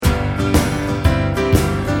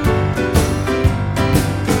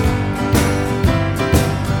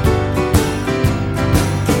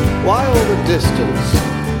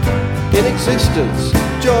distance,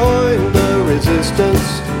 join the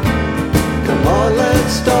resistance. Come on,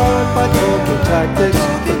 let's start by talking tactics.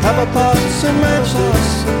 Let's have a pass and match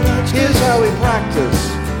this. Here's how we practice.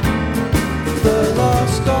 The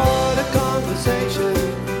lost art of conversation.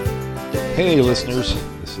 Hey listeners,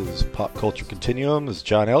 this is Pop Culture Continuum. This is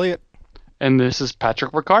John Elliott. And this is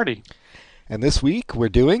Patrick Riccardi. And this week we're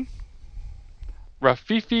doing...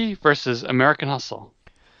 Rafifi versus American Hustle.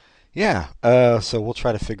 Yeah, so we'll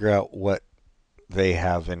try to figure out what they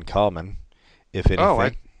have in common, if anything. Oh,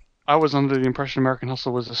 I was under the impression American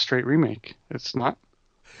Hustle was a straight remake. It's not?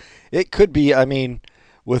 It could be. I mean,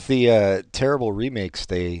 with the terrible remakes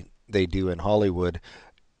they do in Hollywood,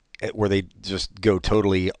 where they just go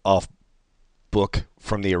totally off book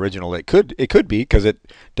from the original, it could be, because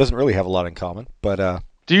it doesn't really have a lot in common. But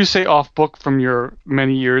do you say off book from your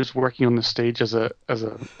many years working on the stage as a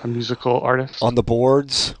musical artist? On the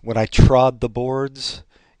boards, when I trod the boards,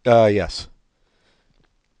 yes.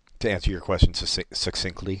 To answer your question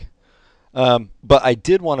succinctly. But I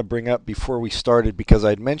did want to bring up before we started, because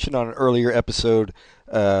I'd mentioned on an earlier episode,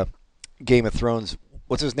 Game of Thrones,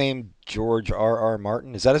 what's his name? George R.R.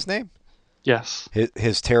 Martin? Is that his name? Yes.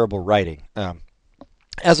 His terrible writing.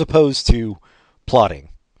 As opposed to plotting,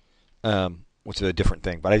 which is a different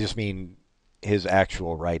thing. But I just mean his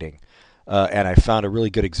actual writing. And I found a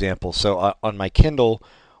really good example. So on my Kindle,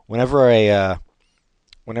 whenever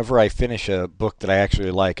I finish a book that I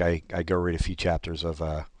actually like, I go read a few chapters of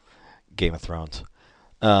Game of Thrones.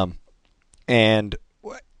 And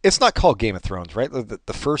it's not called Game of Thrones, right?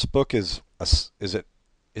 The first book is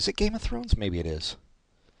it Game of Thrones? Maybe it is.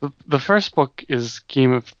 The first book is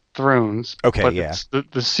Game of Thrones. Okay, but yeah.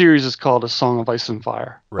 The series is called A Song of Ice and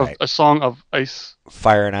Fire. Right. A Song of Ice.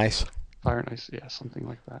 Fire and Ice. Fire and Ice, yeah, something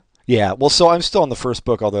like that. Yeah, well, so I'm still on the first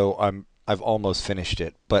book, although I've almost finished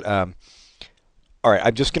it. But all right,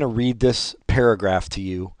 I'm just going to read this paragraph to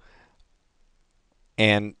you.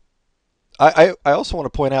 And I also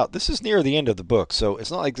want to point out, this is near the end of the book, so it's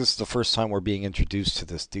not like this is the first time we're being introduced to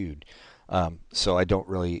this dude. So I don't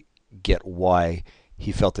really get why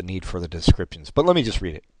he felt the need for the descriptions. But let me just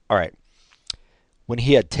read it. All right. When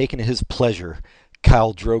he had taken his pleasure,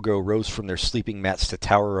 Khal Drogo rose from their sleeping mats to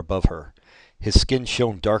tower above her. His skin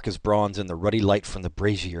shone dark as bronze in the ruddy light from the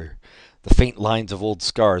brazier, the faint lines of old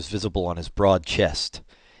scars visible on his broad chest.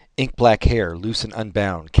 Ink-black hair, loose and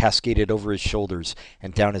unbound, cascaded over his shoulders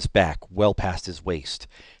and down his back, well past his waist.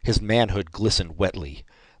 His manhood glistened wetly.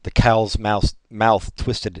 The Khal's mouth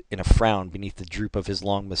twisted in a frown beneath the droop of his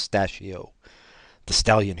long mustachio. The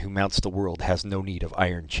stallion who mounts the world has no need of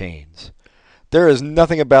iron chains. There is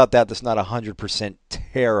nothing about that that's not 100%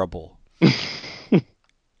 terrible.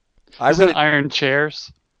 Isn't iron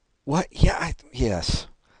chairs? What? Yeah, yes.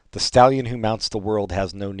 The stallion who mounts the world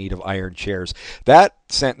has no need of iron chairs. That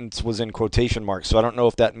sentence was in quotation marks, so I don't know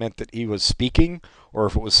if that meant that he was speaking or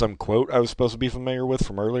if it was some quote I was supposed to be familiar with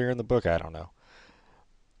from earlier in the book. I don't know.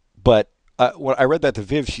 But when I read that to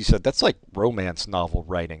Viv, she said, that's like romance novel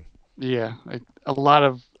writing. Yeah, a lot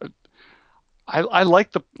of... I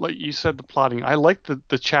like like you said, the plotting. I like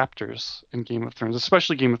the chapters in Game of Thrones,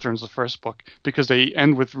 especially Game of Thrones, the first book, because they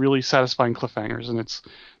end with really satisfying cliffhangers,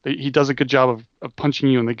 and he does a good job of punching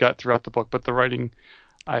you in the gut throughout the book. But the writing,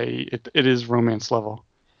 it is romance level,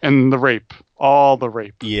 and the rape, all the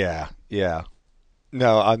rape. Yeah.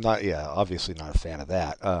 No, I'm not. Yeah, obviously not a fan of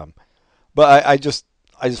that. But I just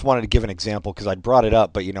wanted to give an example because I brought it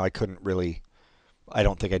up, but I couldn't really. I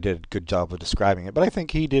don't think I did a good job of describing it, but I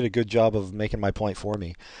think he did a good job of making my point for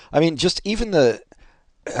me. I mean, just even this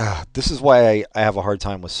is why I have a hard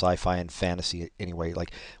time with sci-fi and fantasy anyway.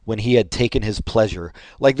 Like, when he had taken his pleasure,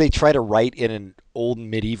 like they try to write in an old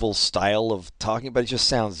medieval style of talking, but it just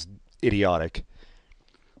sounds idiotic.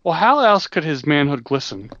 Well, how else could his manhood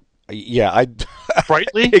glisten? Yeah,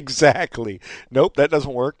 brightly? Exactly. Nope, that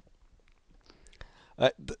doesn't work.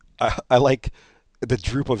 I like the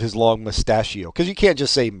droop of his long mustachio, because you can't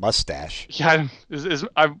just say mustache. Yeah,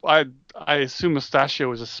 I assume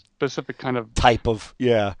mustachio is a specific kind of type of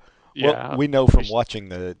yeah. Well, we know from watching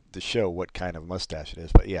the show what kind of mustache it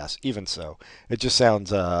is, but yes, even so, it just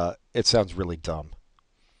sounds really dumb.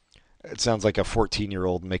 It sounds like a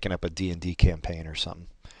 14-year-old making up a D&D campaign or something.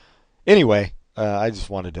 Anyway, I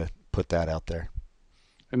just wanted to put that out there.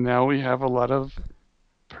 And now we have a lot of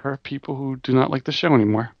people who do not like the show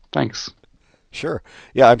anymore. Thanks. Sure.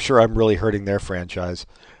 Yeah, I'm sure I'm really hurting their franchise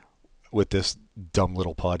with this dumb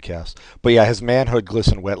little podcast. But yeah, his manhood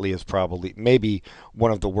glistened wetly is probably maybe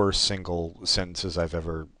one of the worst single sentences I've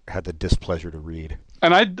ever had the displeasure to read.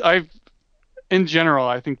 And I in general,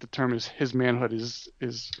 I think the term is his manhood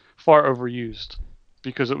is far overused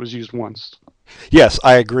because it was used once. Yes,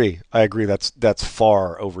 I agree. I agree. That's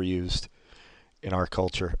far overused in our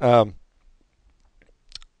culture.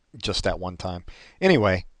 Just that one time.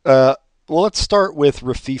 Anyway, well, let's start with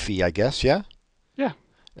Rafifi, I guess. Yeah.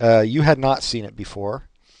 Yeah. You had not seen it before.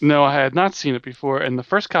 No, I had not seen it before, and the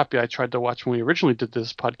first copy I tried to watch when we originally did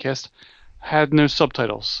this podcast had no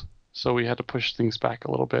subtitles, so we had to push things back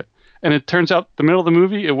a little bit. And it turns out the middle of the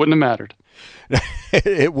movie, it wouldn't have mattered.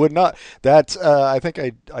 It would not. That's I think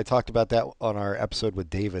I talked about that on our episode with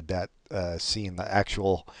David. That scene, the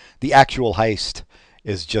actual heist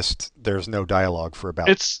is just there's no dialogue for about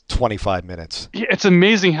It's 25 minutes. it's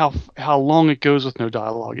amazing how long it goes with no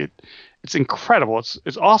dialogue. It's incredible.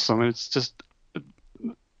 It's awesome, and it's just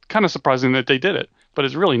kind of surprising that they did it. But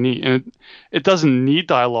it's really neat, and it doesn't need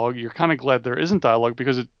dialogue. You're kind of glad there isn't dialogue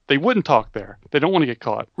because they wouldn't talk there. They don't want to get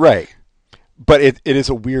caught. Right. But it is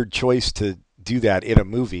a weird choice to do that in a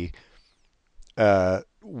movie.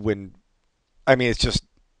 When I mean, it's just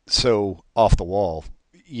so off the wall.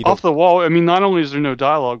 Off the wall. I mean, not only is there no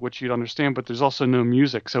dialogue, which you'd understand, but there's also no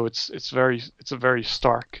music. So it's a very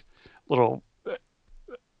stark little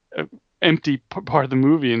empty part of the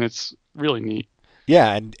movie, and it's really neat.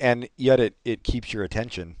 Yeah, and yet it keeps your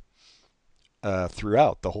attention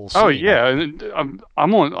throughout the whole scene. Oh yeah, and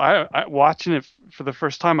I watching it for the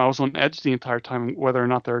first time. I was on edge the entire time whether or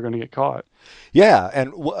not they were going to get caught. Yeah,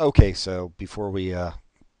 and okay, so before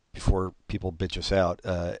people bitch us out,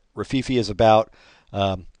 Rafifi is about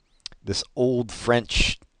this old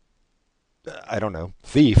French, I don't know,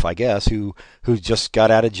 thief, I guess, who just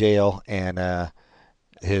got out of jail, and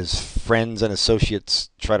his friends and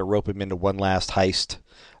associates try to rope him into one last heist.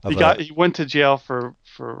 He went to jail for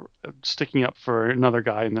sticking up for another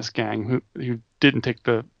guy in this gang who didn't take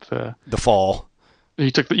the fall.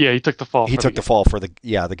 He took the fall. He took the fall for the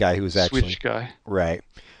guy who was actually Swedish guy. Right.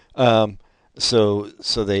 So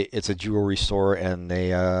it's a jewelry store, and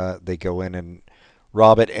they go in and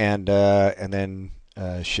rob it, and then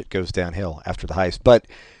shit goes downhill after the heist. But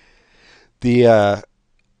the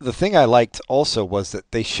thing I liked also was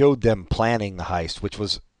that they showed them planning the heist, which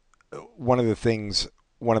was one of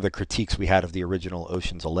the critiques we had of the original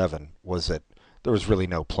Ocean's 11 was that there was really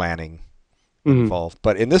no planning involved.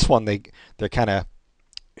 But in this one, they're kind of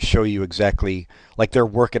show you exactly, like they're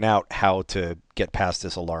working out how to get past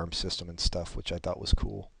this alarm system and stuff, which I thought was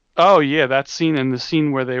cool. Oh yeah, that scene and the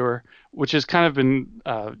scene where they were, which has kind of been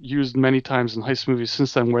used many times in heist movies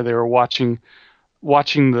since then, where they were watching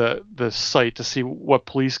the site to see what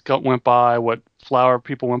police went by, what flower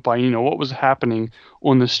people went by, what was happening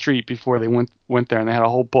on the street before they went there, and they had a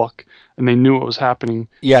whole book and they knew what was happening.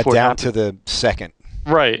 Yeah, down to the second.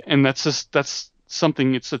 Right, and that's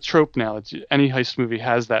something. It's a trope now. Any heist movie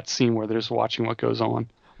has that scene where they're just watching what goes on.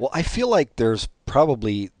 Well, I feel like there's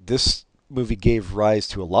probably this movie gave rise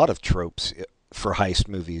to a lot of tropes for heist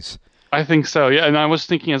movies. I think so, yeah. And I was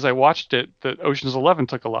thinking as I watched it that Ocean's 11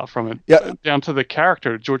 took a lot from it. Yeah. Down to the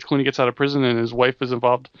character. George Clooney gets out of prison and his wife is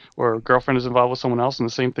involved, or girlfriend is involved with someone else, and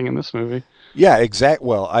the same thing in this movie. Yeah, exact.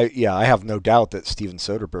 Well, I have no doubt that Steven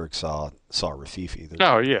Soderbergh saw Rafifi.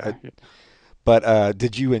 Oh yeah. But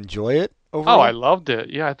did you enjoy it overall? Oh, I loved it.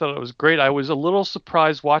 Yeah, I thought it was great. I was a little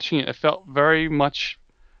surprised watching it. It felt very much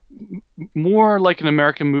more like an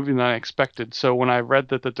American movie than I expected. So when I read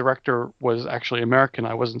that the director was actually American,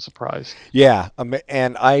 I wasn't surprised. Yeah,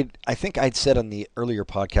 and I think I'd said on the earlier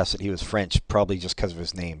podcast that he was French, probably just because of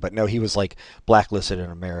his name. But no, he was like blacklisted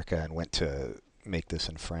in America and went to make this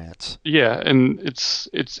in France. Yeah, and it's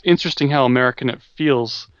interesting how American it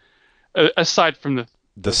feels, aside from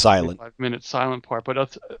the silent 5-minute silent part.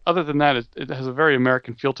 But other than that, it has a very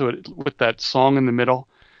American feel to it, with that song in the middle.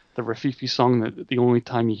 The Rafifi song, that the only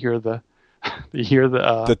time you hear the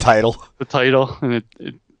title. The title, and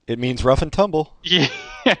it means rough and tumble. Yeah.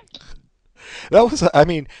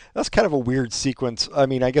 That's kind of a weird sequence. I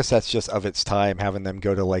mean, I guess that's just of its time, having them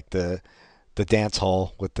go to like the dance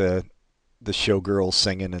hall with the showgirls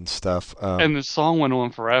singing and stuff. And the song went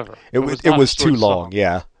on forever. It was too long. Song.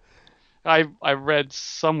 Yeah. I read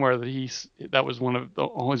somewhere that that was one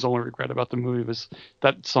of his only regret about the movie was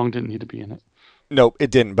that song didn't need to be in it. Nope,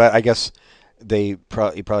 it didn't. But I guess he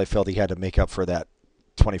probably felt he had to make up for that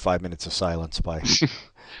 25 minutes of silence by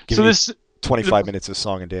giving 25 minutes of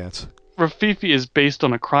song and dance. Rafifi is based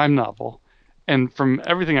on a crime novel, and from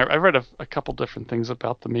everything I read a couple different things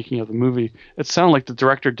about the making of the movie, it sounded like the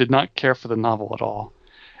director did not care for the novel at all.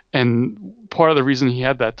 And part of the reason he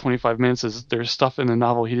had that 25 minutes is there's stuff in the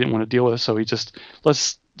novel he didn't want to deal with, so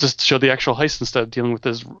let's just show the actual heist instead of dealing with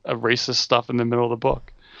this racist stuff in the middle of the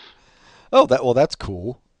book. Oh, that's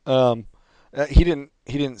cool. He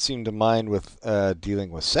didn't seem to mind with dealing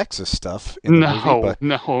with sexist stuff in the movie. But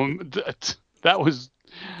No. That was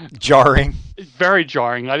Jarring. very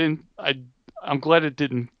jarring. I'm glad it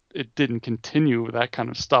didn't continue with that kind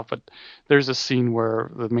of stuff. But there's a scene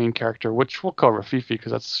where the main character, which we'll call Rafifi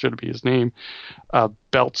because that should be his name,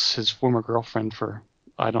 belts his former girlfriend for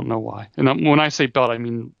I don't know why. And when I say belt, I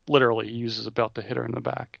mean literally he uses a belt to hit her in the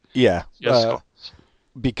back. Yeah. Yes.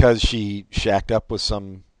 Because she shacked up with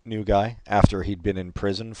some new guy after he'd been in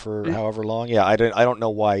prison for however long. Yeah, I don't know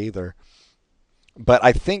why either. But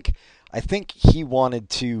I think he wanted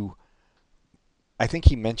to. I think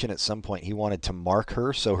he mentioned at some point he wanted to mark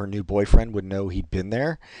her so her new boyfriend would know he'd been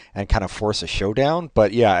there and kind of force a showdown.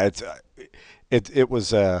 But yeah, it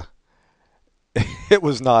was it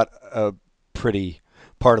was not a pretty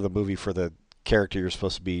part of the movie for the character you're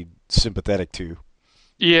supposed to be sympathetic to.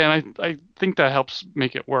 Yeah, and I think that helps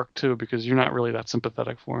make it work too because you're not really that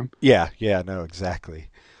sympathetic for him. Yeah, no, exactly.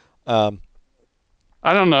 I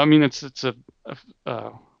don't know. I mean, it's a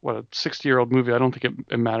 60-year-old movie. I don't think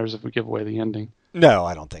it matters if we give away the ending. No,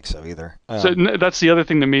 I don't think so either. So that's the other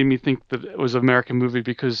thing that made me think that it was an American movie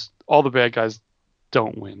because all the bad guys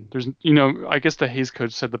don't win. There's, I guess the Hays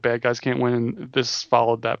Code said the bad guys can't win, and this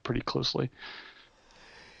followed that pretty closely.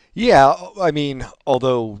 Yeah, I mean,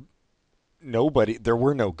 although there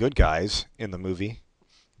were no good guys in the movie.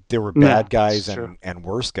 There were bad guys and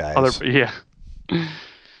worse guys. Yeah.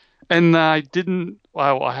 And I didn't.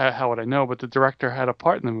 Well, how would I know? But the director had a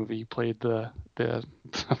part in the movie. He played the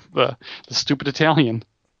stupid Italian.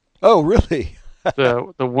 Oh, really?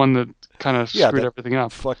 the one that kind of screwed everything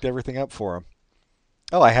up. Fucked everything up for him.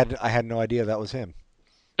 Oh, I had no idea that was him.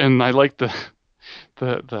 And I like the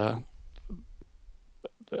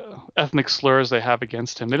ethnic slurs they have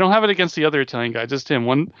against him. They don't have it against the other Italian guy, just him.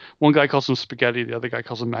 One guy calls him spaghetti, the other guy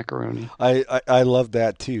calls him macaroni. I love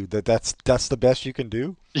that too. That's the best you can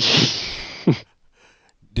do.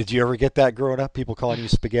 Did you ever get that growing up? People calling you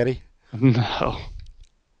spaghetti? No.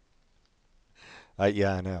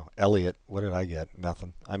 Yeah, I know. Elliot, what did I get?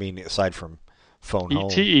 Nothing. I mean, aside from phone home.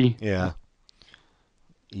 E.T. Yeah.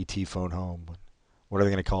 E.T. phone home. What are they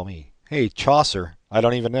going to call me? Hey, Chaucer. I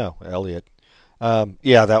don't even know. Elliot.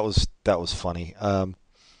 Yeah, that was funny.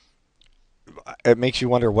 It makes you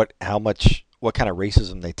wonder what kind of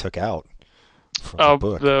racism they took out from the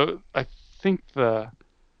book. I think the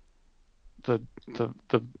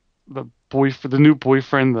new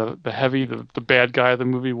boyfriend, the bad guy of the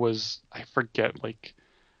movie was, I forget, like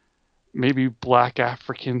maybe black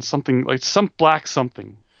African, something like some black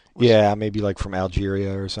something. Yeah, maybe like from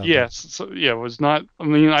Algeria or something. Yes, so, yeah, it was not. I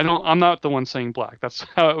mean, I'm not the one saying black. That's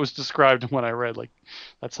how it was described when I read. Like,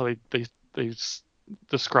 that's how they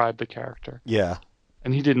described the character. Yeah,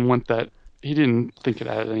 and he didn't want that. He didn't think it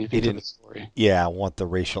added anything to the story. Yeah, want the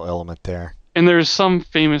racial element there. And there's some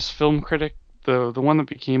famous film critic, the one that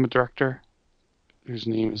became a director, whose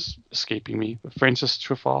name is escaping me, Francis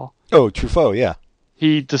Truffaut. Oh, Truffaut, yeah.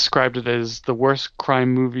 He described it as the worst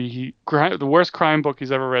crime movie. The worst crime book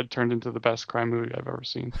he's ever read turned into the best crime movie I've ever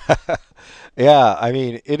seen. Yeah, I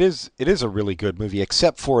mean, it is a really good movie,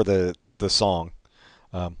 except for the song,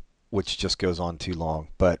 which just goes on too long.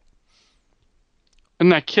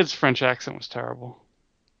 And that kid's French accent was terrible.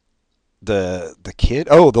 The kid?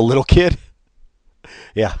 Oh, the little kid?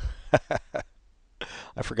 Yeah.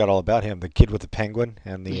 I forgot all about him. The kid with the penguin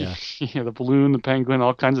and the yeah, the balloon, the penguin,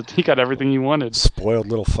 all kinds of. He got everything he wanted. Spoiled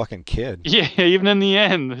little fucking kid. Yeah, even in the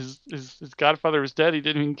end, his godfather was dead. He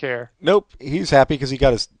didn't even care. Nope, he's happy because he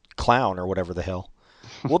got his clown or whatever the hell.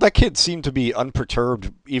 Well, that kid seemed to be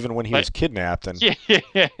unperturbed even when he was kidnapped. And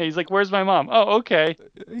yeah. He's like, "Where's my mom?" Oh, okay.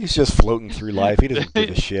 He's just floating through life. He doesn't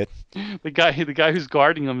give a shit. The guy who's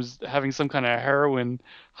guarding him is having some kind of heroin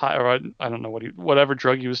high, or I don't know whatever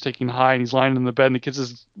drug he was taking high, and he's lying in the bed, and the kid's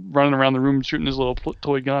just running around the room shooting his little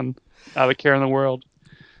toy gun out of care in the world.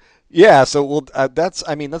 Yeah, so that's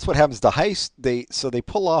what happens. The heist, they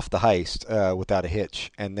pull off the heist without a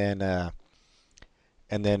hitch, and then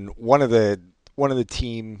one of the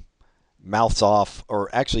team mouths off, or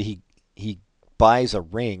actually he buys a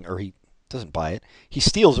ring, or he doesn't buy it. He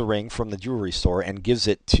steals a ring from the jewelry store and gives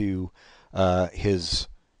it to his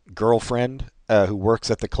girlfriend who works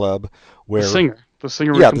at the club. Where the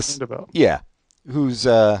singer we complained about. Yeah, who's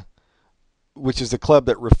which is the club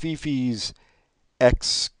that Rafifi's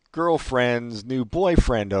ex-girlfriend's new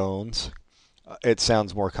boyfriend owns. It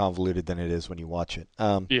sounds more convoluted than it is when you watch it.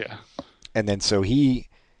 Yeah. And then so he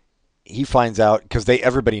finds out, because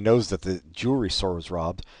everybody knows that the jewelry store was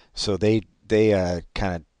robbed, so they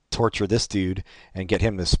kind of torture this dude and get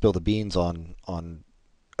him to spill the beans on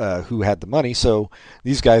who had the money. So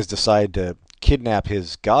these guys decide to kidnap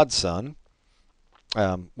his godson,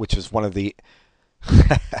 which is one of the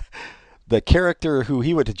the character who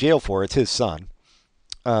he went to jail for, it's his son.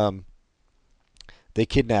 They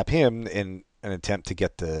kidnap him in an attempt to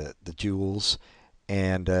get the jewels,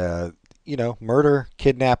 and murder,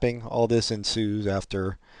 kidnapping, all this ensues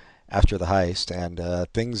after the heist, and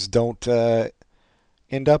things don't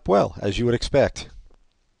end up well, as you would expect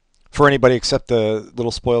for anybody except the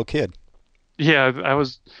little spoiled kid. Yeah, I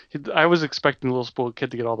was expecting the little spoiled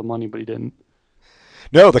kid to get all the money, but he didn't.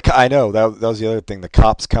 No, I know that was the other thing. The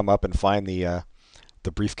cops come up and find the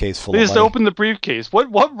briefcase full of money. They just open the briefcase.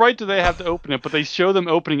 What right do they have to open it? But they show them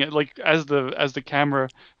opening it, like as the camera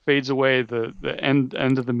fades away, the end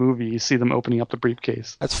of the movie, you see them opening up the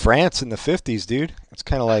briefcase. That's France in the 50s, dude. It's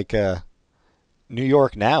kind of like New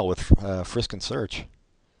York now with Frisk and Search.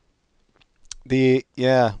 But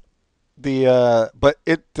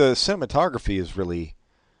the cinematography is really,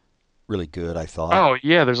 really good, I thought. Oh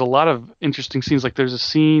yeah, there's a lot of interesting scenes. Like there's a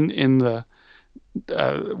scene in the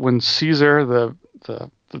when Caesar, the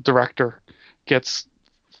director, gets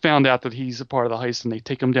found out that he's a part of the heist, and they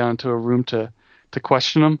take him down to a room to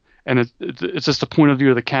question him, and it's just a point of view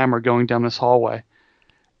of the camera going down this hallway,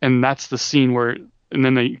 and that's the scene where, and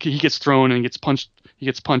then he gets thrown and he gets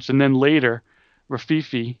punched, and then later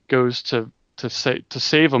Rafifi goes to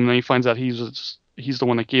save him, and then he finds out he's the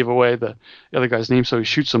one that gave away the other guy's name, so he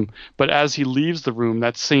shoots him. But as he leaves the room,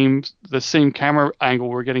 the same camera angle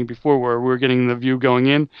we're getting before, where we're getting the view going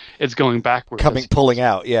in, it's going backwards. Pulling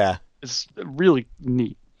out, yeah. It's really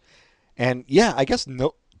neat. And yeah, I guess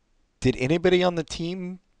did anybody on the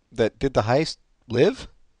team that did the heist live?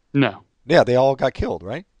 No. Yeah, they all got killed,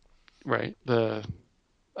 right? Right. The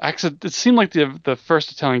accident. It seemed like the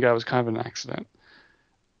first Italian guy was kind of an accident.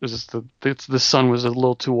 It was just the son was a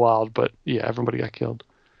little too wild, but yeah, everybody got killed.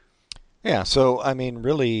 Yeah, so I mean,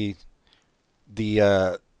 really,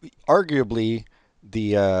 the arguably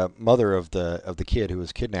the mother of the kid who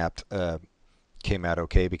was kidnapped came out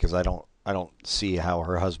okay, because I don't see how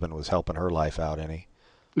her husband was helping her life out any.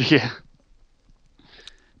 Yeah.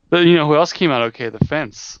 But you know who else came out okay? The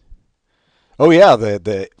fence. Oh yeah,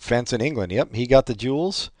 the fence in England. Yep, he got the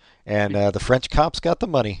jewels, and the French cops got the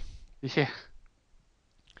money. Yeah.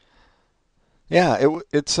 Yeah,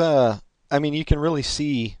 it's I mean, you can really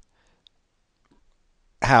see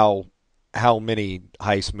how many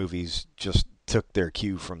heist movies just took their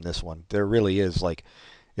cue from this one. There really is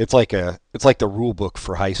it's like the rule book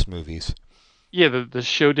for heist movies. Yeah, the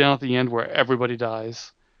showdown at the end where everybody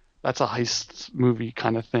dies. That's a heist movie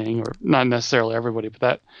kind of thing, or not necessarily everybody,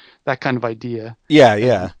 but that kind of idea. Yeah,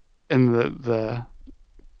 yeah. And the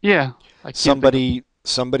yeah, somebody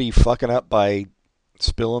fucking up by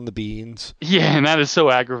spilling the beans. Yeah, and that is so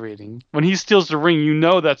aggravating. When he steals the ring, you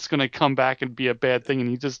know that's going to come back and be a bad thing, and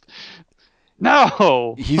he just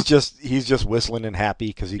no. He's just whistling and happy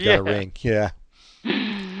because he got a ring. Yeah.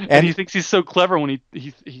 And he thinks he's so clever when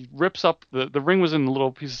he rips up the ring was in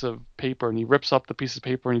little pieces of paper, and he rips up the piece of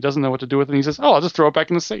paper, and he doesn't know what to do with it, and he says, "Oh, I'll just throw it back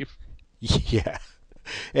in the safe." Yeah.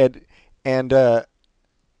 And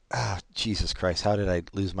Jesus Christ, how did I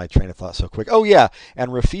lose my train of thought so quick? Oh, yeah,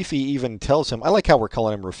 and Rafifi even tells him, I like how we're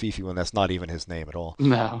calling him Rafifi when that's not even his name at all.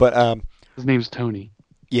 No, but his name's Tony.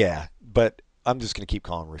 Yeah, but I'm just going to keep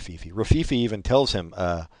calling him Rafifi. Rafifi even tells him,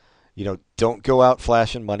 don't go out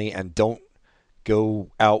flashing money, and don't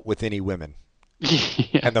go out with any women.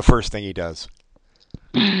 Yeah. And the first thing he does.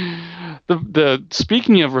 The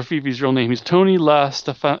speaking of Rafifi's real name, he's Tony La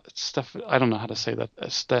I don't know how to say that.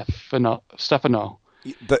 Stefano.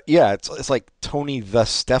 It's like Tony the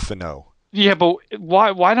Stefano. Yeah, but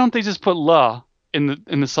why don't they just put La in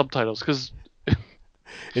the subtitles? Because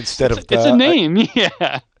instead of it's a name.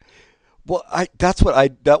 Yeah. Well,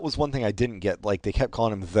 that was one thing I didn't get. Like, they kept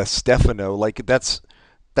calling him the Stefano. Like, that's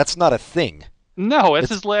not a thing. No, it's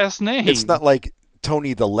his last name. It's not like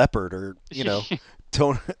Tony the Leopard or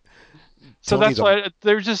Tony. So that's why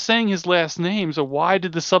they're just saying his last name. So why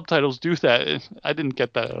did the subtitles do that? I didn't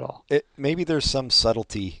get that at all. Maybe there's some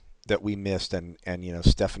subtlety that we missed, and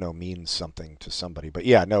Stefano means something to somebody. But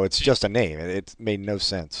yeah, no, it's just a name. It made no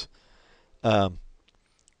sense.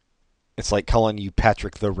 It's like calling you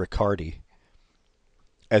Patrick the Riccardi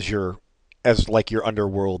as your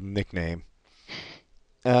underworld nickname.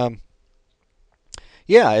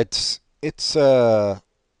 Yeah, it's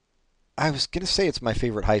I was gonna say it's my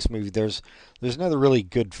favorite heist movie. There's another really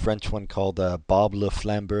good French one called Bob le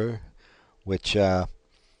Flambeur, which is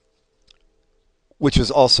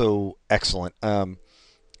also excellent. And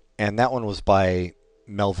that one was by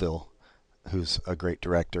Melville, who's a great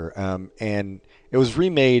director. And it was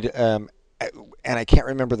remade, and I can't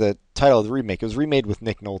remember the title of the remake. It was remade with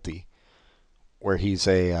Nick Nolte, where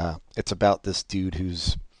it's about this dude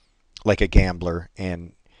who's like a gambler,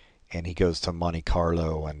 and and he goes to Monte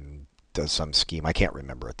Carlo and does some scheme. I can't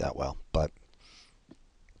remember it that well, but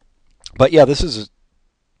yeah, this is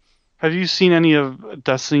Have you seen any of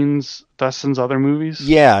Destin's other movies?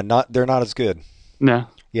 they're not as good. No.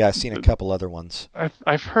 Yeah, I've seen a couple other ones.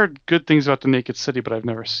 I've heard good things about The Naked City, but I've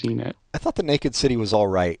never seen it. I thought The Naked City was all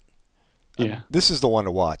right. Yeah. This is the one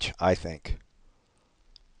to watch, I think.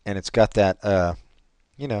 And it's got that,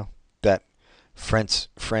 that French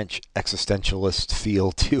existentialist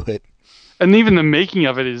feel to it. And even the making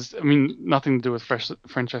of it is, I mean, nothing to do with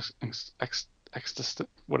French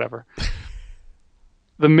whatever.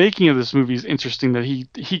 The making of this movie is interesting that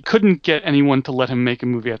he couldn't get anyone to let him make a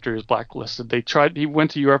movie after he was blacklisted. He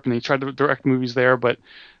went to Europe and they tried to direct movies there, but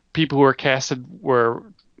people who were casted were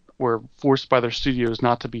forced by their studios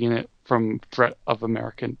not to be in it from threat of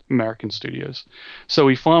American studios. So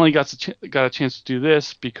he finally got a chance to do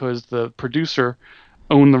this because the producer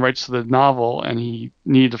owned the rights to the novel and he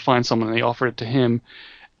needed to find someone and they offered it to him,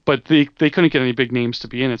 but they couldn't get any big names to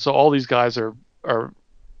be in it. So all these guys are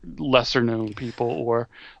lesser known people, or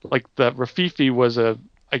like the Rafifi was I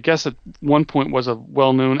guess at one point was a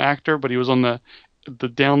well-known actor, but he was on the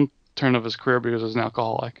downturn of his career because he was an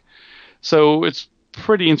alcoholic. So it's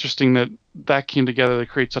pretty interesting that came together to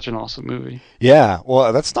create such an awesome movie. Yeah,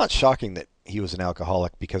 well, that's not shocking that he was an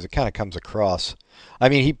alcoholic because it kind of comes across. I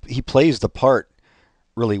mean, he plays the part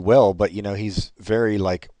really well, but he's very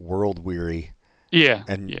like world weary. Yeah,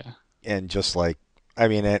 and just like, I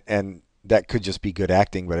mean, and that could just be good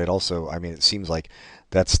acting, but it also, I mean, it seems like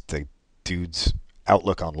that's the dude's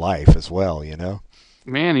outlook on life as well,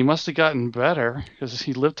 Man, he must have gotten better because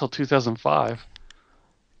he lived till 2005.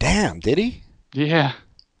 Damn, did he? Yeah.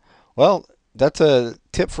 Well, that's a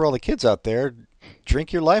tip for all the kids out there.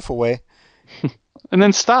 Drink your life away. And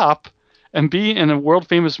then stop and be in a world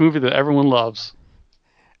famous movie that everyone loves.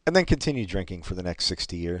 And then continue drinking for the next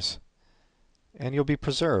 60 years. And you'll be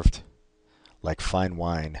preserved like fine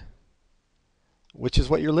wine, which is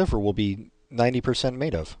what your liver will be 90%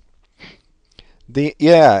 made of. I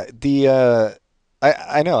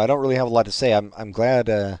know I don't really have a lot to say. I'm glad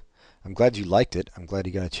you liked it. I'm glad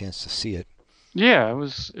you got a chance to see it. Yeah, it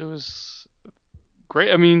was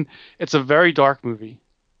great. I mean, it's a very dark movie.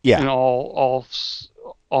 Yeah. In all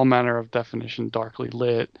manner of definition, darkly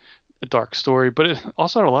lit, a dark story, but it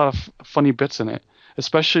also had a lot of funny bits in it,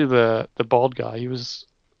 especially the bald guy. He was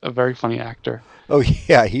a very funny actor. Oh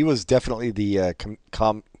yeah, he was definitely the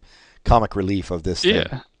comic relief of this thing.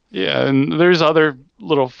 Yeah, and there's other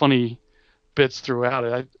little funny bits throughout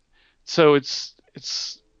it. So it's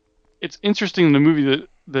interesting in the movie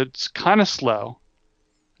that's kind of slow,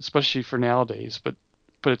 especially for nowadays, but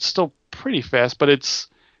it's still pretty fast. But it's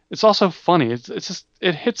also funny. It's just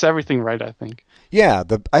it hits everything right, I think. Yeah,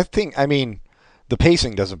 I mean, the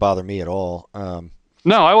pacing doesn't bother me at all.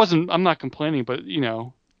 No, I'm not complaining, but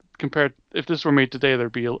compared, if this were made today,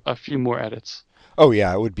 there'd be a few more edits. Oh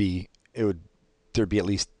yeah, there'd be at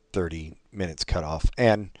least 30 minutes cut off,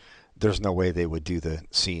 and there's no way they would do the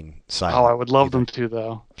scene silent. Oh, I would love them to,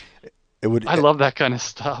 though. I love that kind of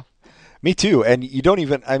stuff. Me too, and you don't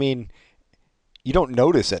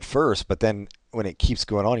notice at first, but then when it keeps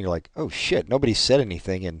going on, you're like, oh shit, nobody said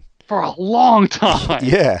anything in for a long time.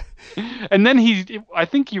 Yeah. And then I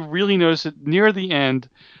think you really notice it near the end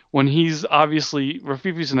when he's obviously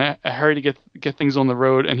Rafifi's in a hurry to get things on the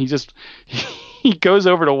road, and he goes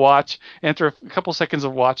over to watch. After a couple seconds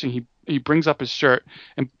of watching, he brings up his shirt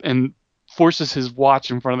and forces his watch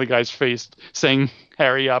in front of the guy's face, saying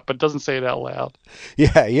 "hurry up," but doesn't say it out loud.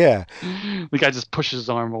 Yeah. The guy just pushes his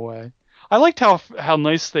arm away. I liked how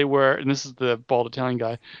nice they were, and this is the bald Italian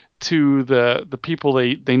guy, to the people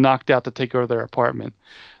they knocked out to take over their apartment.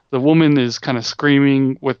 The woman is kind of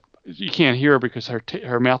screaming you can't hear her because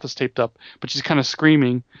her mouth is taped up, but she's kind of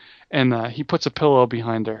screaming, and he puts a pillow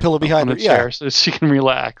behind her. Yeah, so she can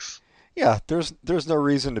relax. Yeah, there's no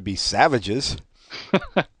reason to be savages.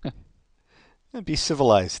 Be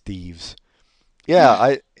civilized thieves.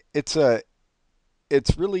 Yeah, it's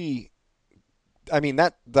really, I mean,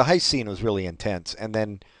 that the heist scene was really intense, and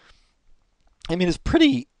then, I mean,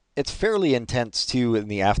 it's fairly intense too in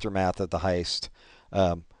the aftermath of the heist.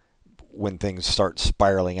 When things start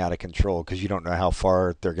spiraling out of control because you don't know how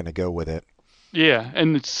far they're going to go with it. Yeah,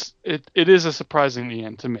 and it is a surprising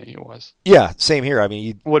end to me. It was. Yeah, same here. I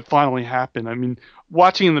mean, what finally happened? I mean,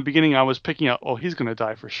 watching in the beginning, I was picking out, oh, he's going to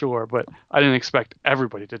die for sure, but I didn't expect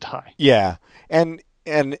everybody to die. Yeah, and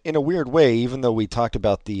in a weird way, even though we talked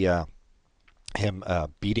about the him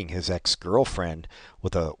beating his ex-girlfriend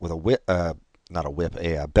with a whip, not a whip,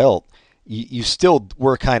 a belt, you still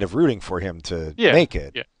were kind of rooting for him to make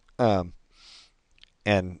it. Yeah.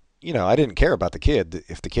 And I didn't care about the kid,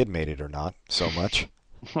 if the kid made it or not, so much.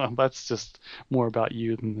 Well, that's just more about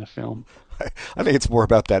you than the film. I think it's more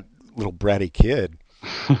about that little bratty kid.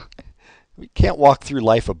 You can't walk through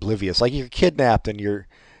life oblivious. Like, you're kidnapped and you're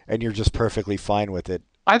just perfectly fine with it.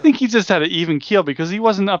 I think he just had an even keel because he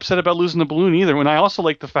wasn't upset about losing the balloon either. And I also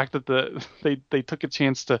like the fact that they took a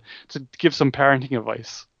chance to give some parenting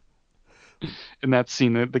advice in that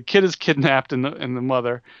scene. The kid is kidnapped and the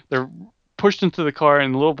mother. They're pushed into the car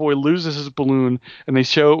and the little boy loses his balloon. And they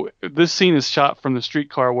show this scene is shot from the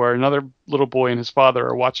streetcar where another little boy and his father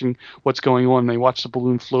are watching what's going on. They watch the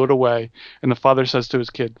balloon float away. And the father says to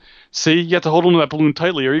his kid, "See, you have to hold on to that balloon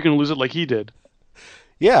tightly or you're going to lose it like he did."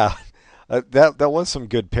 Yeah. That was some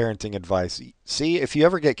good parenting advice. See, if you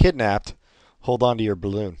ever get kidnapped, hold on to your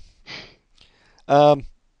balloon. Yeah,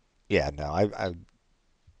 no, I'm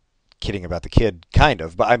kidding about the kid, kind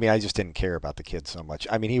of, but I mean, I just didn't care about the kid so much.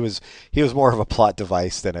 I mean, he was more of a plot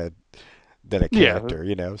device than a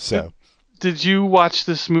character, So, did you watch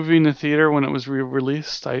this movie in the theater when it was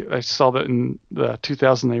re-released? I saw that in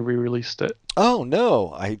 2000 they re-released it. Oh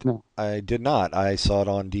no, I did not. I saw it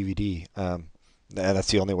on DVD.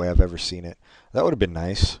 That's the only way I've ever seen it. That would have been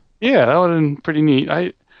nice. Yeah, that would have been pretty neat.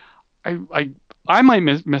 I might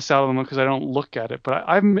miss out on them because I don't look at it, but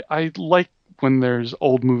I like when there's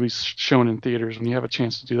old movies shown in theaters when you have a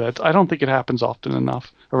chance to do that. I don't think it happens often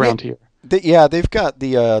enough around here. They've got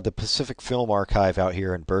the Pacific Film Archive out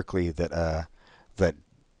here in Berkeley that's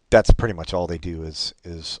pretty much all they do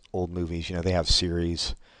is old movies. They have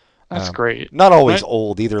series. That's great. Not always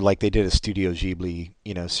old either. Like they did a Studio Ghibli,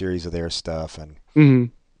 series of their stuff, and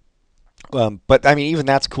but I mean, even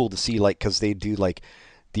that's cool to see, like, because they do like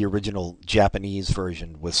the original Japanese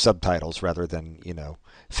version with subtitles rather than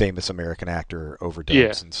famous American actor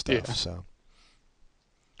overdubs and stuff. Yeah. So,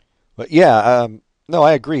 but yeah, no,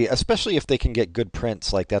 I agree. Especially if they can get good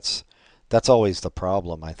prints, like that's always the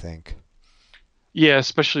problem, I think. Yeah,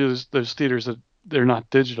 especially those theaters that they're not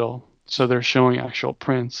digital. So they're showing actual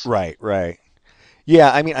prints. Right.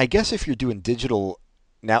 Yeah, I mean, I guess if you're doing digital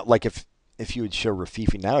now, like if you would show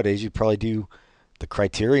Rififi nowadays, you'd probably do the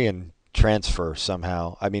Criterion transfer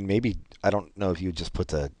somehow. I mean, maybe, I don't know if you would just put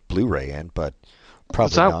the Blu-ray in, but probably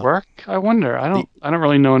Does that not. work? I wonder. I don't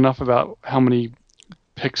really know enough about how many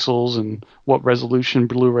pixels and what resolution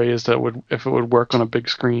Blu-ray is if it would work on a big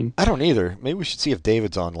screen. I don't either. Maybe we should see if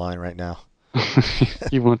David's online right now.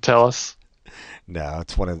 You won't tell us? No,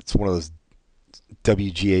 it's one of those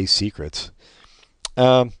WGA secrets.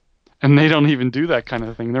 And they don't even do that kind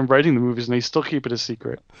of thing. They're writing the movies and they still keep it a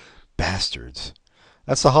secret. Bastards.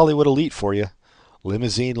 That's the Hollywood elite for you.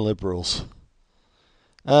 Limousine liberals.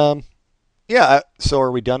 Yeah, so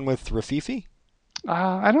are we done with Rififi?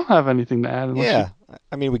 I don't have anything to add. Yeah,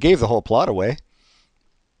 I mean, we gave the whole plot away.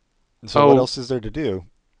 So what else is there to do?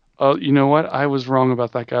 Oh, you know what? I was wrong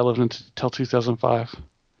about that guy living until 2005.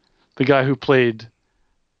 The guy who played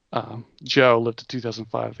Joe lived to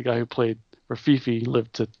 2005. The guy who played Rififi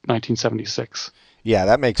lived to 1976. Yeah,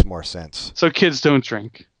 that makes more sense. So kids don't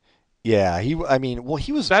drink. Yeah, he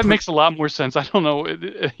was... That makes a lot more sense. I don't know.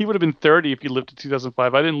 He would have been 30 if he lived to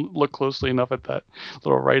 2005. I didn't look closely enough at that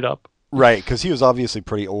little write-up. Right, because he was obviously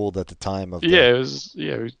pretty old at the time of... It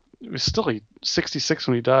was still 66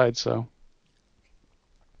 when he died, so...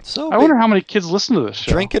 I wonder how many kids listen to this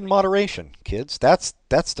show. Drink in moderation, kids. That's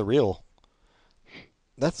the real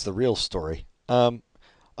story. I'm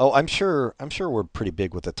sure we're pretty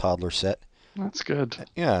big with the toddler set. That's good.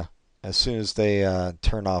 Yeah. As soon as they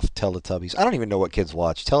turn off Teletubbies. I don't even know what kids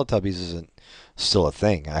watch. Teletubbies isn't still a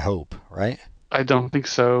thing, I hope, right? I don't think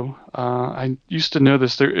so. I used to know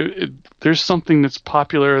this. There's something that's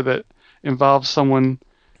popular that involves someone...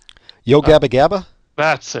 Yo Gabba Gabba?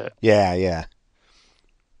 That's it. Yeah.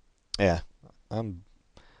 Yeah. I'm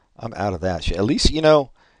out of that shit. At least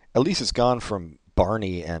it's gone from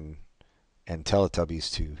Barney and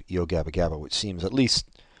Teletubbies to Yo Gabba Gabba, which seems at least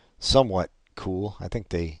somewhat cool. I think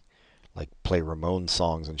they play Ramones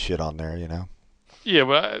songs and shit on there, Yeah,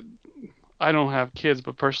 but I don't have kids,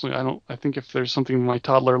 but personally I think if there's something my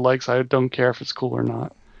toddler likes, I don't care if it's cool or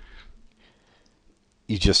not.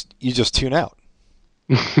 You just tune out.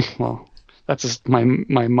 Well, that's just my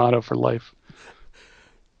motto for life.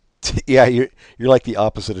 Yeah, you're like the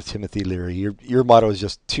opposite of Timothy Leary. Your motto is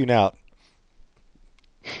just tune out.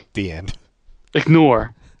 The end.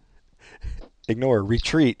 Ignore.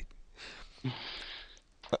 Retreat.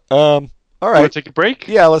 All right. Want to take a break?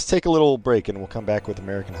 Yeah, let's take a little break and we'll come back with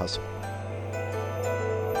American Hustle.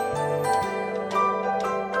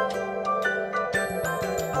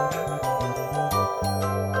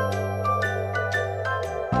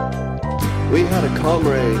 We had a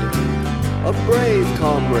comrade a brave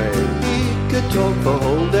comrade. He could talk for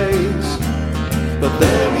whole days. But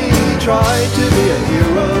then he tried to be a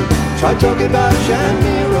hero, tried talking about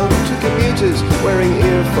Shamiro to commuters wearing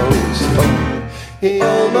earphones. He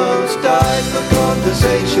almost died for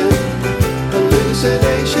conversation,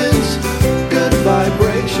 hallucinations, good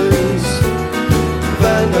vibrations.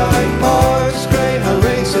 Van Dyke Park's Greyhound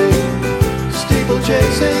racing, steeple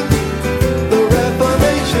chasing, the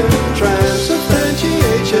Reformation,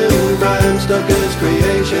 transubstantiation, Bram Stoker's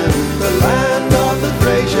creation, the land of the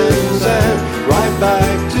Thracians, and right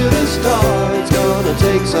back to the start. It's gonna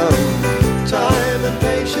take some time and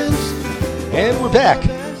patience. And we're back.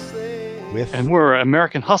 And we're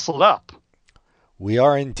American Hustled Up. We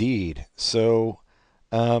are indeed. So,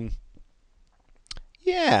 yeah,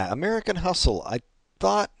 American Hustle. I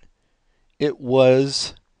thought it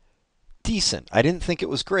was decent. I didn't think it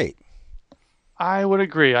was great. I would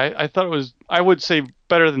agree. I thought it was, I would say,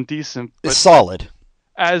 better than decent. It's solid.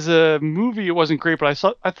 As a movie, it wasn't great, but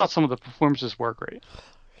I thought some of the performances were great.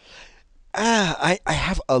 I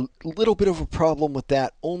have a little bit of a problem with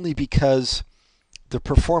that, only because the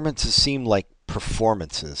performances seem like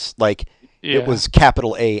performances. Like, it was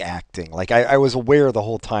capital A acting. Like, I was aware the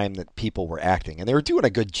whole time that people were acting, and they were doing a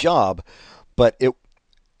good job, but it,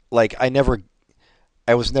 like, I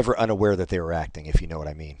was never unaware that they were acting, if you know what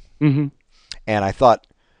I mean. Mm-hmm. And I thought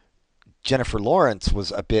Jennifer Lawrence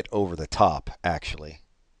was a bit over the top, actually.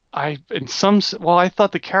 I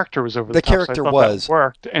thought the character was over the top. The character was. That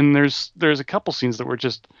worked, and there's a couple scenes that were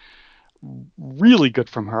just really good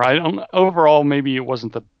from her. Overall, maybe it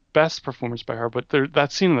wasn't the best performance by her, but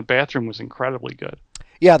that scene in the bathroom was incredibly good.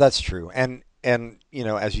 Yeah, that's true. And you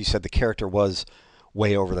know, as you said, the character was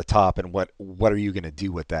way over the top, and what are you going to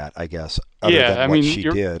do with that, I guess, other than what she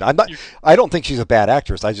did. I don't think she's a bad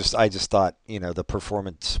actress. I just thought, you know, the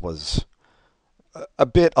performance was a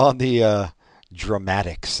bit on the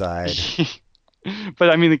dramatic side. But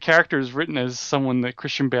I mean, the character is written as someone that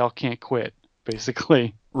Christian Bale can't quit,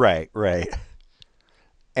 basically. Right.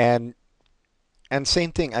 And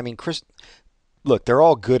same thing. I mean, look, they're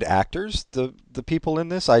all good actors, the people in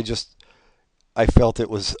this. I felt it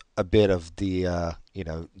was a bit of the you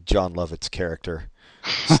know, John Lovett's character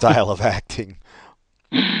style of acting.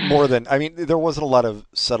 More than, I mean, there wasn't a lot of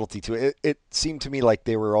subtlety to it. It seemed to me like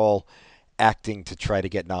they were all acting to try to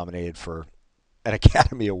get nominated for an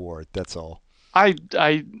Academy Award. That's all. I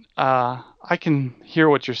can hear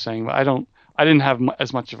what you're saying, but I didn't have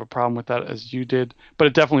as much of a problem with that as you did, but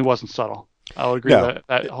it definitely wasn't subtle. I'll agree with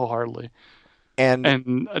that wholeheartedly.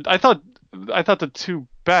 And I thought the two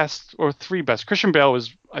best or three best. Christian Bale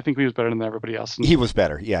I think he was better than everybody else. He was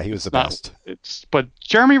better. Yeah, he was the best. But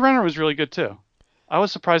Jeremy Renner was really good too. I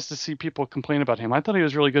was surprised to see people complain about him. I thought he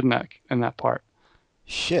was really good in that part.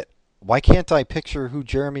 Shit. Why can't I picture who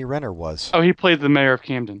Jeremy Renner was? Oh, he played the mayor of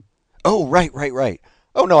Camden. Oh, right.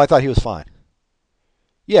 Oh no, I thought he was fine.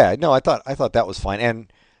 Yeah, no, I thought that was fine.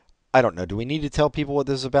 And I don't know, do we need to tell people what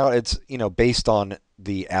this is about? It's, you know, based on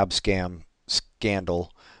the Abscam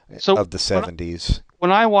scandal of the 70s.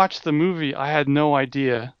 When I watched the movie, I had no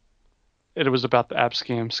idea it was about the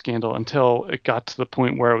Abscam scandal until it got to the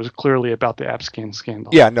point where it was clearly about the Abscam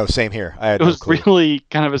scandal. Yeah, no, same here. It was really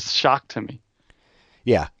kind of a shock to me.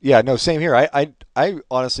 Yeah, no, same here. I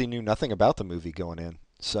honestly knew nothing about the movie going in,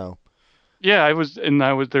 so. Yeah,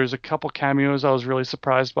 there's a couple cameos I was really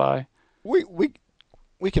surprised by. We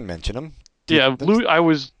can mention them.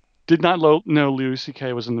 Did not know Louis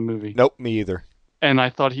C.K. was in the movie. Nope, me either. And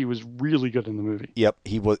I thought he was really good in the movie. Yep,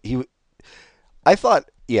 he was. I thought,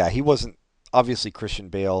 yeah, he wasn't. Obviously, Christian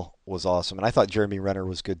Bale was awesome, and I thought Jeremy Renner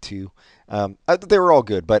was good too. They were all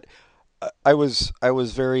good, but I was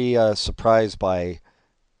very surprised by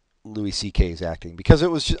Louis C.K.'s acting, because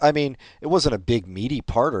it was just, I mean, it wasn't a big meaty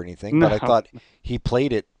part or anything, but I thought he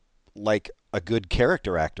played it like a good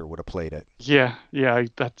character actor would have played it. Yeah, I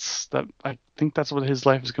think that's what his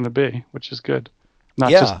life is going to be, which is good.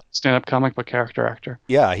 Not just stand-up comic, but character actor.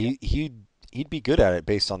 Yeah, he'd be good at it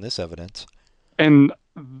based on this evidence. And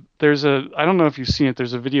I don't know if you've seen it,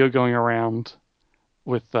 there's a video going around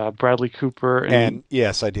with Bradley Cooper. And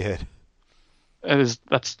yes, I did.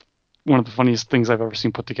 That's one of the funniest things I've ever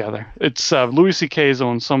seen put together. It's Louis C.K. is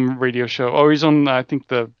on some radio show. Oh, he's on, I think,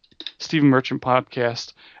 the Stephen Merchant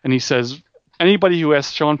podcast, and he says anybody who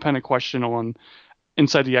asks Sean Penn a question on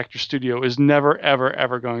Inside the Actor Studio is never, ever,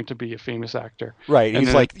 ever going to be a famous actor. Right. And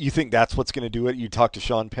he's like, you think that's what's going to do it? You talk to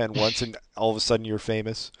Sean Penn once, and all of a sudden you're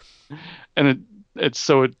famous. And it's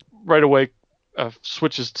so right away,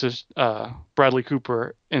 switches to Bradley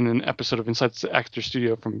Cooper in an episode of Inside the Actor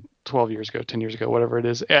Studio from 12 years ago, 10 years ago, whatever it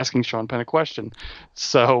is, asking Sean Penn a question.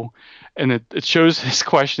 So, and it shows his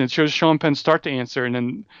question. It shows Sean Penn start to answer and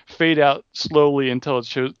then fade out slowly until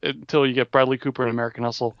you get Bradley Cooper in American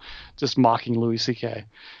Hustle just mocking Louis C.K.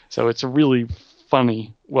 So it's a really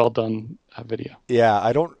funny, well done video. Yeah,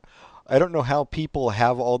 I don't know how people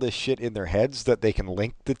have all this shit in their heads that they can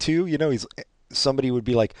link the two. Somebody would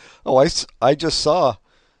be like, "Oh, I just saw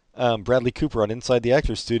Bradley Cooper on Inside the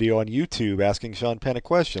Actors Studio on YouTube asking Sean Penn a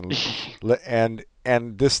question," and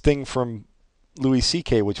this thing from Louis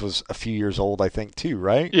C.K., which was a few years old, I think, too,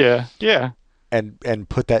 right? Yeah, yeah. And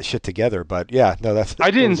put that shit together. But yeah, no,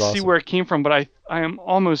 I didn't see awesome. where it came from, but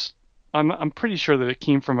I'm pretty sure that it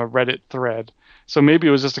came from a Reddit thread. So maybe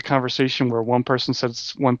it was just a conversation where one person said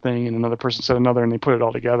one thing and another person said another, and they put it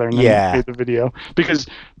all together and then made the video. Because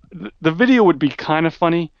the video would be kind of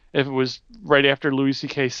funny if it was right after Louis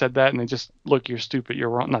C.K. said that, and they just, look, you're stupid, you're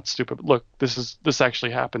wrong, not stupid, but look, this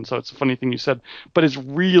actually happened, so it's a funny thing you said. But it's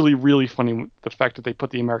really, really funny the fact that they put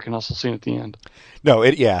the American Hustle scene at the end. No,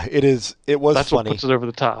 it is. It was That's funny. What puts it over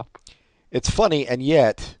the top. It's funny, and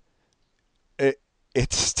yet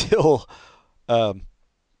it's still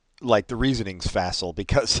like the reasoning's facile,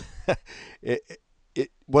 because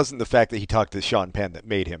it wasn't the fact that he talked to Sean Penn that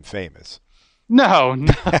made him famous. No.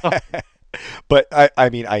 But I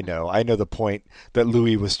mean, I know the point that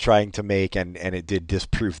Louis was trying to make, and it did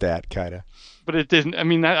disprove that kind of. But it didn't. I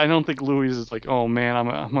mean, I don't think Louis is like, oh man,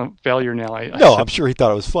 I'm a failure now. I'm sure he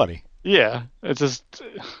thought it was funny. Yeah, it's just,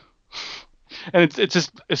 and it's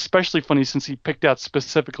just especially funny since he picked out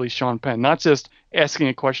specifically Sean Penn, not just asking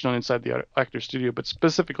a question on Inside the Actors Studio, but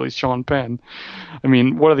specifically Sean Penn. I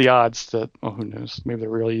mean, what are the odds that? Oh, who knows? Maybe they're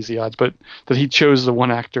really easy odds, but that he chose the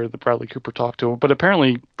one actor that Bradley Cooper talked to. But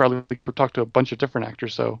apparently, Bradley Cooper talked to a bunch of different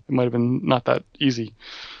actors, so it might have been not that easy.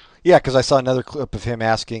 Yeah, because I saw another clip of him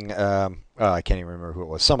asking. I can't even remember who it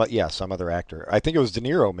was. Some other actor. I think it was De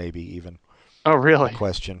Niro, maybe even. Oh, really?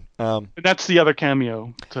 Question. That's the other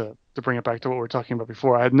cameo to bring it back to what we were talking about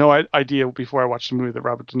before. I had no idea before I watched the movie that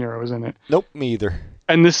Robert De Niro was in it. Nope, me either.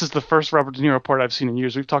 And this is the first Robert De Niro part I've seen in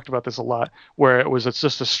years. We've talked about this a lot, where it's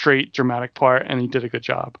just a straight dramatic part, and he did a good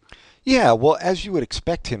job. Yeah, well, as you would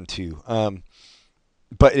expect him to.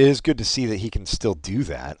 But it is good to see that he can still do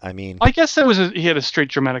that. I mean, I guess he had a straight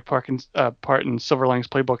dramatic part in Silver Linings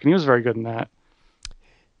Playbook, and he was very good in that.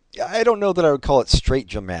 I don't know that I would call it straight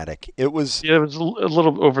dramatic. It was a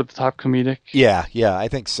little over the top comedic. Yeah, I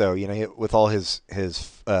think so. With all his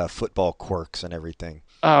football quirks and everything.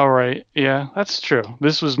 Oh, right. Yeah, that's true.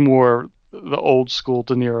 This was more the old school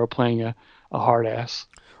De Niro playing a hard ass.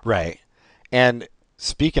 Right. And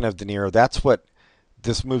speaking of De Niro, that's what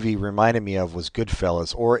this movie reminded me of, was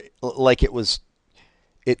Goodfellas, or like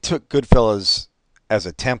it took Goodfellas as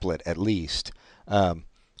a template, at least,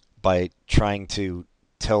 by trying to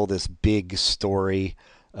tell this big story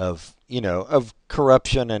of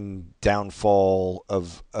corruption and downfall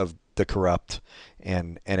of the corrupt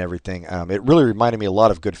and everything. It really reminded me a lot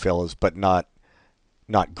of Goodfellas, but not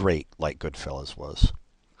great like Goodfellas was.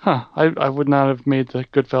 Huh. I would not have made the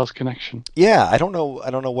Goodfellas connection. Yeah, I don't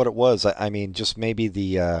know what it was. I mean, just maybe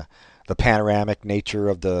the panoramic nature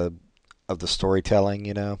of the storytelling,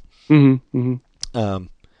 Mm-hmm. Mm-hmm.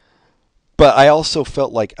 But I also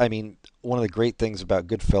felt like, I mean, one of the great things about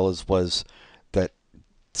Goodfellas was that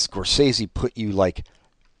Scorsese put you like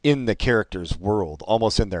in the character's world,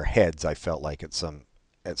 almost in their heads. I felt like at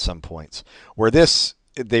some points, where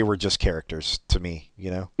they were just characters to me.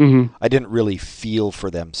 Mm-hmm. I didn't really feel for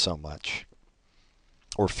them so much,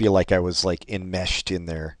 or feel like I was like enmeshed in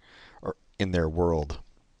their world.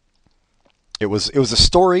 It was a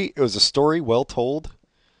story. It was a story well told,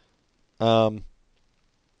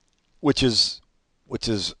 which is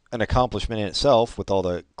an accomplishment in itself with all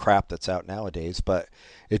the crap that's out nowadays. But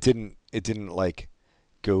it didn't like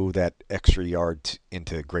go that extra yard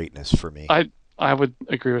into greatness for me. I would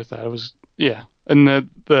agree with that. It was, yeah, and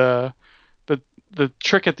the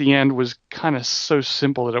trick at the end was kind of so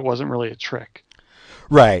simple that it wasn't really a trick.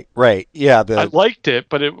 Right. Yeah, I liked it,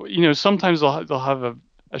 but sometimes they'll have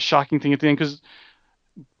a shocking thing at the end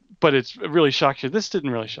but it really shocks you. This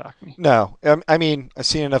didn't really shock me. No, I mean, I've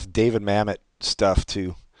seen enough David Mamet stuff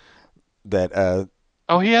too that.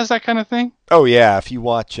 Oh, he has that kind of thing? Oh yeah, if you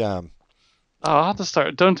watch. I'll have to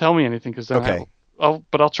start. Don't tell me anything, because then okay.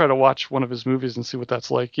 But I'll try to watch one of his movies and see what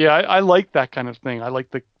that's like. Yeah, I like that kind of thing. I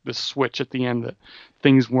like the switch at the end, that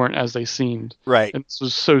things weren't as they seemed. Right. And this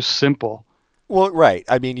was so simple. Well, right.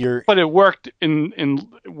 I mean, But it worked in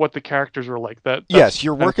what the characters were like. Yes,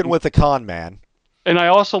 you're working with a con man. And I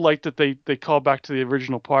also like that they call back to the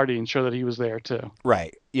original party and show that he was there too.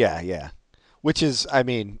 Right. Yeah, yeah. Which is, I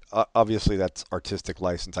mean, obviously that's artistic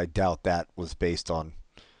license. I doubt that was based on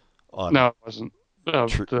No, it wasn't. Uh,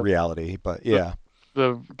 the reality, but the yeah.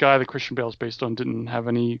 the guy that Christian Bale's based on didn't have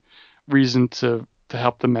any reason to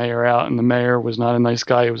help the mayor out, and the mayor was not a nice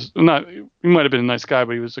guy. He was not. He might have been a nice guy,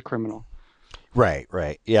 but he was a criminal. Right,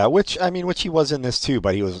 right. Yeah, which I mean, which he was in this too,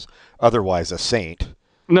 but he was otherwise a saint.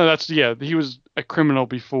 No, that's yeah. He was a criminal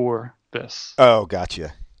before this Oh,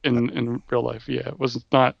 gotcha. in real life. Yeah, it was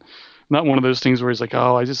not one of those things where he's like,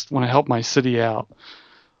 oh, I just want to help my city out.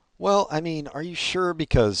 Well, I mean, are you sure?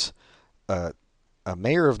 Because uh, a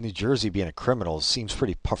mayor of New Jersey being a criminal seems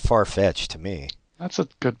pretty far-fetched to me. That's a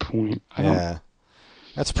good point. I don't Yeah,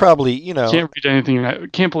 that's probably, can't read anything. I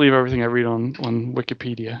can't believe everything I read on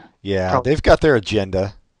Wikipedia. yeah, Probably, they've got their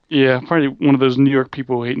agenda. yeah, probably one of those New York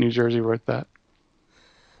people who hate New Jersey wrote that.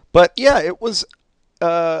 But yeah, it was,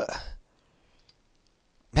 uh,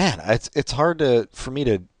 man, it's hard for me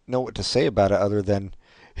to know what to say about it other than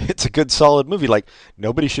it's a good, solid movie. Like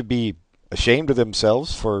nobody should be ashamed of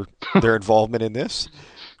themselves for their involvement in this.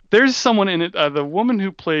 There's someone in it. The woman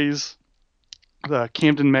who plays the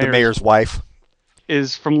Camden The mayor mayor's wife.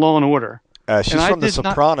 is from Law and Order. She's And I from The did not.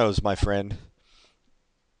 Sopranos, my friend.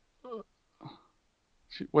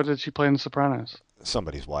 What did she play in The Sopranos?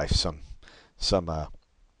 Somebody's wife, some uh,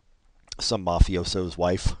 some mafioso's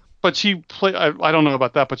wife. But she play. I don't know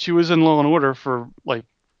about that, but she was in Law and Order for like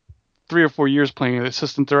 3 or 4 years playing an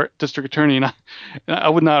assistant district attorney, and I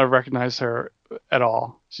would not have recognized her at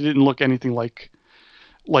all. She didn't look anything like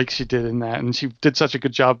she did in that, and she did such a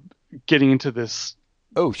good job getting into this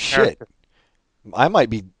Oh shit! character. I might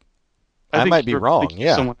be I I think might be you're wrong. thinking of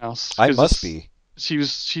Yeah, someone else. I 'Cause must be.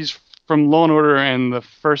 she's from Law and Order and the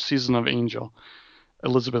first season of Angel,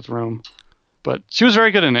 Elizabeth Rome. But she was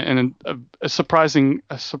very good in it, and a surprising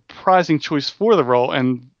choice for the role,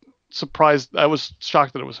 and surprised. I was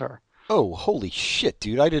shocked that it was her. Oh, holy shit,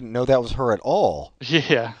 dude! I didn't know that was her at all.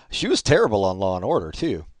 Yeah. She was terrible on Law and Order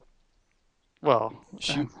too. Well,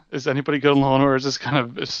 She is anybody good in Law and Order? Is this kind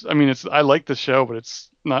of? I mean, it's. I like the show, but it's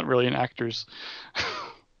not really an actor's.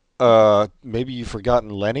 maybe you've forgotten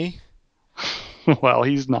Lenny? Well,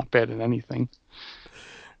 he's not bad in anything.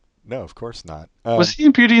 No, of course not. Was he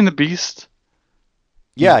in Beauty and the Beast?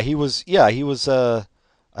 Yeah, he was. Yeah, he was. I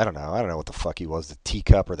don't know. I don't know what the fuck he was. The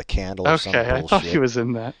teacup or the candle or some Okay, I thought he bullshit. was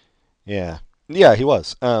in that. Yeah, yeah, he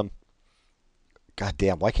was. God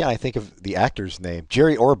damn, why can't I think of the actor's name?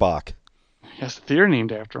 Jerry Orbach. He has a theater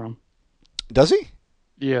named after him. Does he?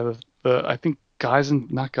 Yeah, the I think guys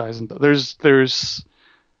and not guys and there's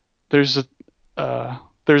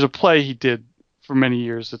a play he did for many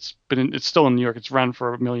years. It's still in New York. It's run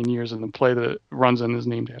for a million years, and the play that it runs in is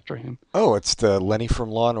named after him. Oh, it's the Lenny from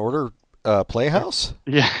Law and Order Playhouse.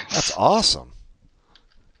 Yes, That's awesome.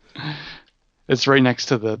 it's right next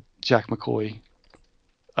to the Jack McCoy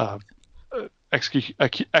uh,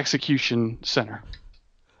 execution center.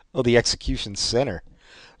 Oh, the Execution Center.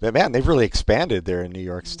 Man, they've really expanded there in New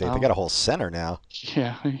York State. They Wow. got a whole center now.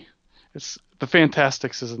 Yeah, it's the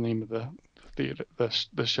Fantastics is the name of the theater,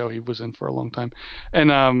 the show he was in for a long time,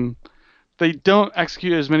 and they don't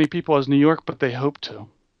execute as many people as New York, but they hope to.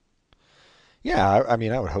 Yeah, I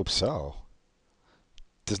mean, I would hope so.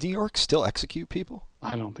 Does New York still execute people?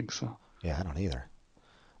 I don't think so. Yeah, I don't either.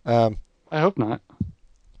 Um, I hope not.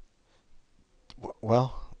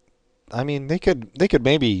 well, I mean, they could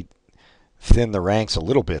maybe thin the ranks a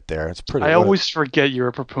little bit there. It's pretty. I always forget you're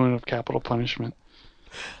a proponent of capital punishment.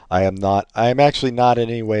 I am not. I am actually not in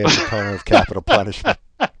any way a proponent of capital punishment.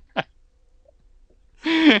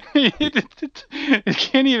 You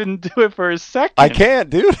can't even do it for a second. I can't,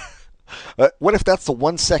 dude. What if that's the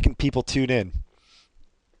 1 second people tune in?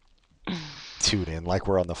 Tune in like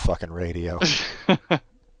we're on the fucking radio.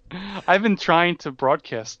 I've been trying to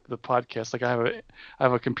broadcast the podcast. Like I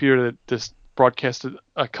have a computer that just broadcasts it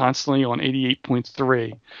constantly on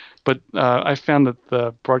 88.3, but I found that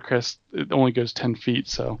the broadcast it only goes 10 feet,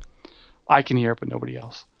 so I can hear it, but nobody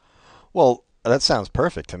else. Well, that sounds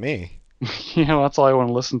perfect to me. That's all I want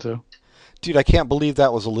to listen to. Dude, I can't believe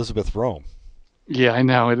that was Elizabeth Rome. Yeah, I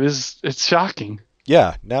know. It's shocking.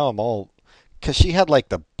 Yeah, now I'm all... Because she had like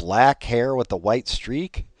the black hair with the white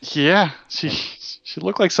streak. Yeah, she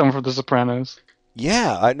looked like someone from The Sopranos.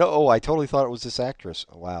 Yeah, I know. Oh, I totally thought it was this actress.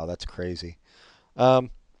 Wow, that's crazy.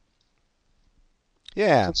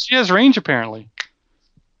 Yeah, She has range apparently.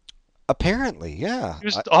 apparently, yeah. She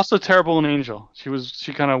was also terrible in Angel.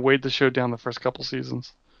 She kind of weighed the show down the first couple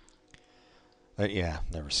seasons. Yeah,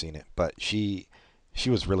 never seen it, but she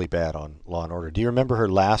was really bad on Law and Order. Do you remember her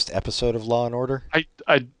last episode of Law and Order?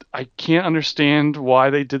 I can't understand why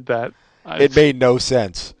they did that. It made no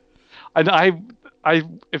sense. I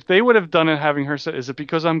if they would have done it having her say, "Is it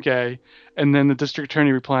because I'm gay?" and then the district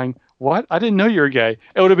attorney replying, "What? I didn't know you were gay."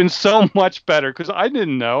 It would have been so much better because I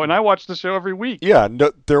didn't know, and I watch the show every week. Yeah,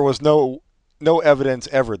 no, there was no evidence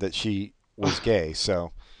ever that she was gay.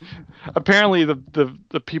 So Apparently,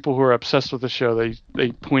 the people who are obsessed with the show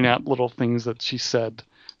they point out little things that she said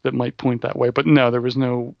that might point that way, but no, there was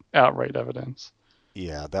no outright evidence.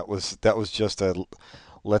 yeah, that was just a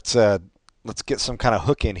let's let's get some kind of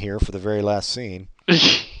hook in here for the very last scene.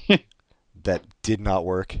 That did not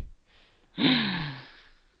work. Huh.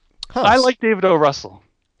 I like David O. Russell.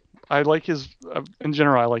 I like his in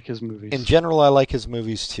general. I like his movies. In general, I like his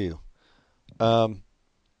movies too. And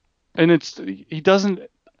he doesn't.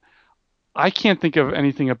 I can't think of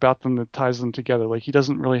anything about them that ties them together. Like he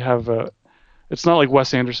doesn't really have a. It's not like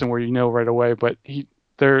Wes Anderson where you know right away, but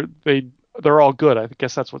they're all good. I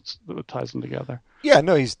guess that's what ties them together. Yeah,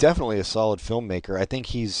 no, he's definitely a solid filmmaker. I think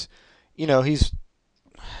he's.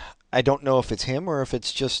 I don't know if it's him or if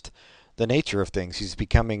it's just the nature of things. He's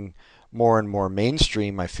becoming more and more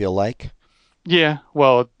mainstream, I feel like. Yeah,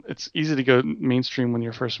 well, it's easy to go mainstream when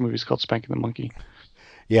your first movie is called Spanking the Monkey.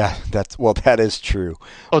 Yeah, that is true.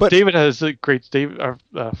 Oh, but, David has a great our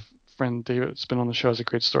friend David that's been on the show has a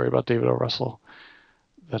great story about David O. Russell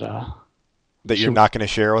that you're not going to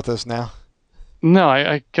share with us now. No,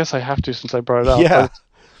 I guess I have to since I brought it up. Yeah.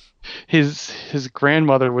 His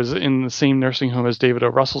grandmother was in the same nursing home as David O.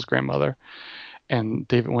 Russell's grandmother, and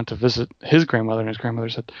David went to visit his grandmother, and his grandmother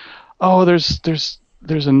said, "Oh, there's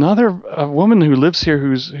another woman who lives here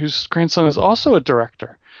whose grandson is also a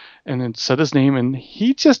director," and then said his name, and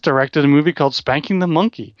he just directed a movie called Spanking the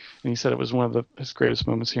Monkey, and he said it was one of his greatest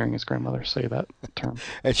moments hearing his grandmother say that term.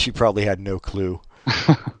 And she probably had no clue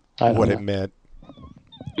what it meant.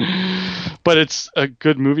 But it's a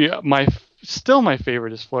good movie. Still my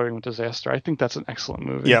favorite is Flirting with Disaster. I think that's an excellent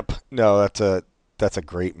movie. Yep. No, that's a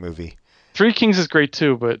great movie. Three Kings is great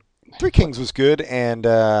too, but Three Kings was good, and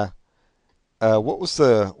what was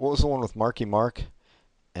the one with Marky Mark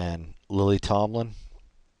and Lily Tomlin?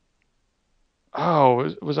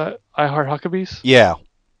 Oh, was that I Heart Huckabees? Yeah.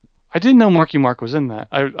 I didn't know Marky Mark was in that.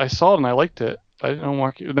 I saw it and I liked it. I didn't know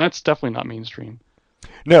Marky. That's definitely not mainstream.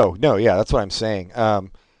 No, yeah, that's what I'm saying.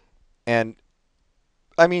 And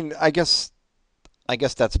I mean, I guess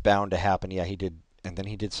that's bound to happen. Yeah, he did, and then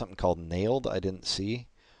he did something called Nailed. I didn't see.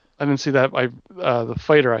 I didn't see that. The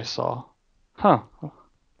Fighter I saw. Huh.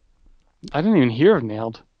 I didn't even hear of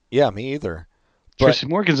Nailed. Yeah, me either. Tracy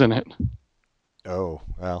Morgan's in it. Oh,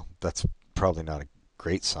 well, that's probably not a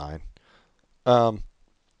great sign. I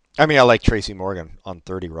mean, I like Tracy Morgan on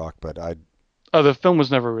 30 Rock, but the film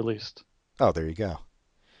was never released. Oh, there you go.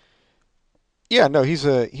 Yeah, no, he's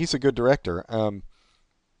a good director.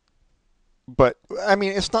 But I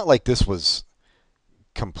mean, it's not like this was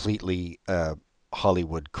completely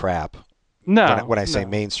Hollywood crap. No. When I say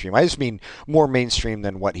mainstream, I just mean more mainstream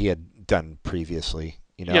than what he had done previously.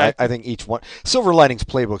 Yeah, I think each one. Silver Linings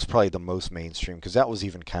Playbook's probably the most mainstream because that was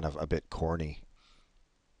even kind of a bit corny.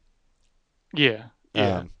 Yeah.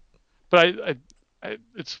 But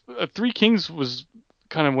it's Three Kings was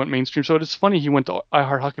kind of went mainstream, so it's funny he went to I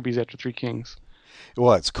Heart Huckabees after Three Kings.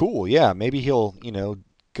 Well, it's cool. Yeah, maybe he'll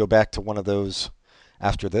go back to one of those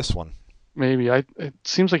after this one. Maybe. It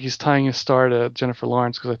seems like he's tying his star to Jennifer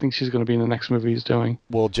Lawrence because I think she's going to be in the next movie he's doing.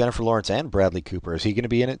 Well, Jennifer Lawrence and Bradley Cooper. Is he going to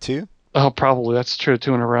be in it too? Oh, probably. That's true.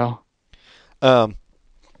 2 in a row.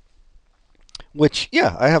 Which,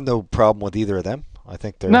 yeah, I have no problem with either of them. I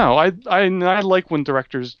think they're... No, I like when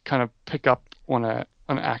directors kind of pick up on an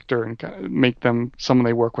actor and kind of make them someone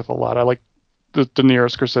they work with a lot. I like the De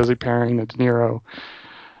Niro-Scorsese pairing, the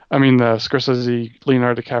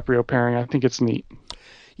Scorsese-Leonardo DiCaprio pairing. I think it's neat.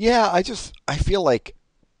 Yeah, I feel like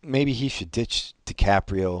maybe he should ditch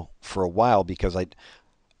DiCaprio for a while because I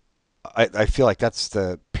feel like that's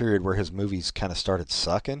the period where his movies kind of started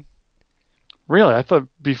sucking. Really? I thought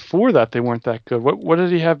before that they weren't that good. What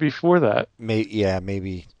did he have before that?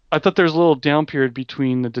 Maybe. I thought there was a little down period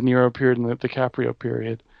between the De Niro period and the DiCaprio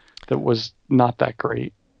period that was not that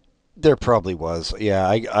great. There probably was.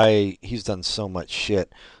 Yeah, he's done so much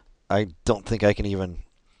shit. I don't think I can even...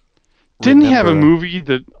 Didn't he have a movie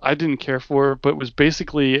that I didn't care for, but was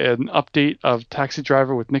basically an update of Taxi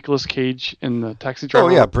Driver with Nicolas Cage in the Taxi Driver? Oh,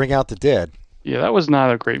 yeah, Bring Out the Dead. Yeah, that was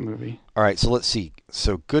not a great movie. All right, so let's see.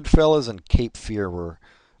 So Goodfellas and Cape Fear were...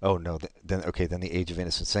 Oh, no, then The Age of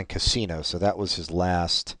Innocence and Casino. So that was his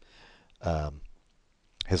last De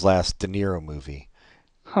Niro movie.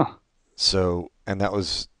 Huh. So, and that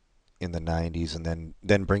was in the 90s, and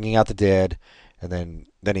then Bringing Out the Dead, and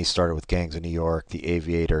then he started with Gangs of New York, The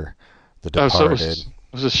Aviator, The Oh, so Departed. it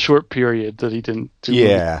was a short period that he didn't do movies.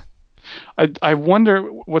 Yeah. I wonder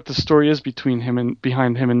what the story is behind him and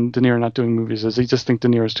De Niro not doing movies. Does he just think De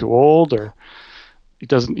Niro's too old, or he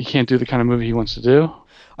can't do the kind of movie he wants to do?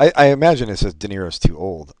 I imagine it says De Niro's too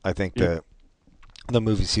old. I think the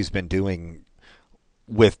movies he's been doing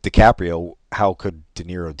with DiCaprio, how could De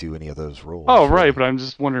Niro do any of those roles? Oh, really? right, but I'm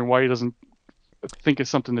just wondering why he doesn't think it's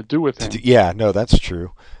something to do with him. Yeah, no, that's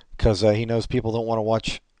true. Because he knows people don't want to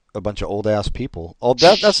watch a bunch of old ass people. Oh,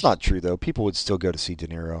 that's not true though. People would still go to see De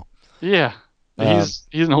Niro. Yeah, he's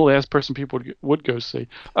an old ass person people would go see.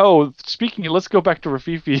 Oh, speaking of, let's go back to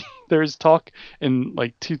Rafifi. There's talk in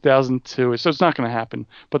like 2002, so it's not going to happen.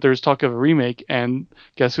 But there's talk of a remake, and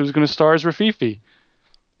guess who's going to star as Rafifi?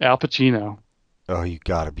 Al Pacino. Oh, you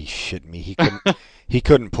gotta be shitting me. He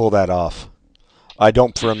couldn't pull that off. I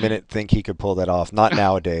don't for a minute think he could pull that off. Not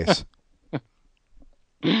nowadays.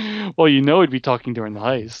 Well, he'd be talking during the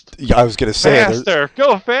heist. Yeah, I was gonna say Faster,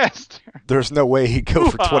 go faster. there's no way he'd go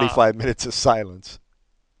for Hoo-ha. 25 minutes of silence.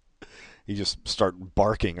 He just start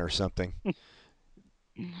barking or something.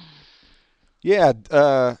 Yeah,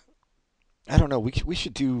 I don't know. We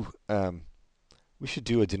should do a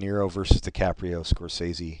De Niro versus DiCaprio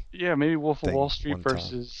Scorsese. Yeah, maybe Wolf of Thing Wall Street one time.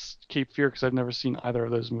 versus Cape Fear, because I've never seen either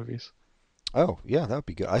of those movies. Oh, yeah, that would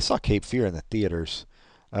be good. I saw Cape Fear in the theaters.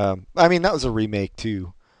 I mean, that was a remake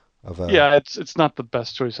too of Yeah, it's not the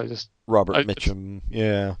best choice. Robert I- Mitchum.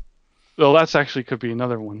 Yeah. Well, that's actually could be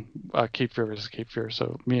another one. Cape Fear versus Cape Fear.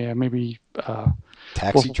 So yeah, maybe Wolf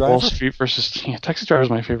Taxi of Wall Driver? Street versus Taxi Driver is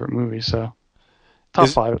my favorite movie. So top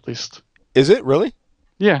Is- 5 at least. Is it really?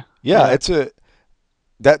 Yeah. Yeah, it's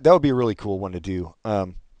that would be a really cool one to do.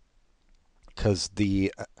 Because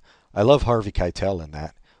I love Harvey Keitel in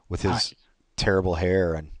that with his terrible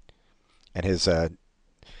hair and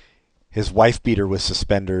his wife beater with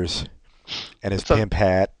suspenders and his It's a- pimp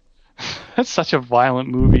hat. That's such a violent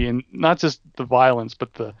movie, and not just the violence,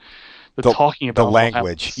 but the talking about the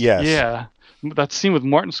language. violence. Yes. Yeah. That scene with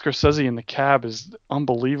Martin Scorsese in the cab is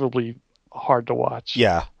unbelievably hard to watch.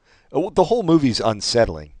 Yeah. The whole movie's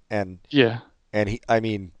unsettling, and Yeah. I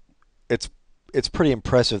mean, it's pretty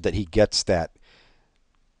impressive that he gets that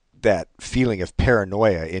feeling of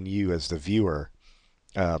paranoia in you as the viewer,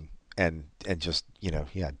 and just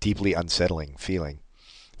deeply unsettling feeling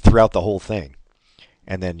throughout the whole thing.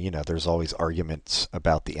 And then there's always arguments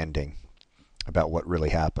about the ending, about what really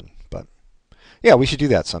happened. But yeah, we should do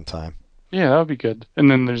that sometime. Yeah, that would be good. And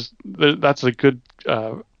then that's a good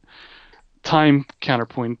time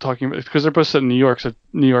counterpoint talking about, because they're both set in New York, so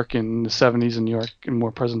New York in the 70s and New York in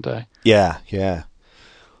more present day. Yeah, yeah.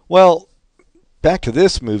 Well, back to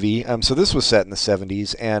this movie. So this was set in the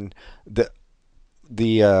 70s, and the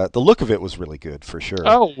look of it was really good for sure.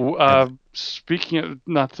 Oh, speaking of,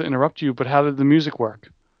 not to interrupt you, but how did the music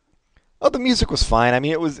work? Oh, the music was fine. I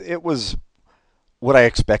mean, it was what I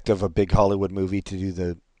expect of a big Hollywood movie to do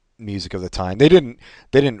the music of the time. They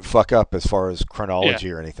didn't fuck up as far as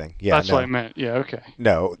chronology or anything. Yeah, That's no, what I meant. Yeah, okay.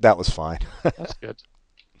 no, that was fine. That's good.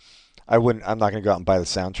 I'm not going to go out and buy the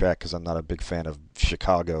soundtrack because I'm not a big fan of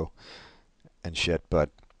Chicago and shit.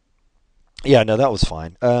 But yeah, no, that was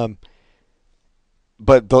fine.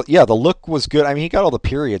 But the look was good. I mean, he got all the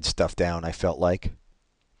period stuff down, I felt like,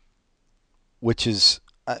 which is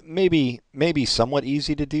maybe somewhat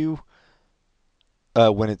easy to do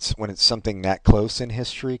when it's something that close in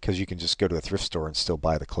history, because you can just go to a thrift store and still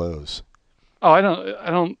buy the clothes. Oh, I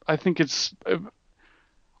don't think it's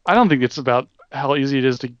about how easy it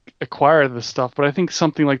is to acquire this stuff, but I think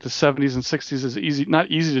something like the 70s and 60s is not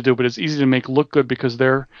easy to do, but it's easy to make look good because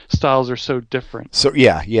their styles are so different. So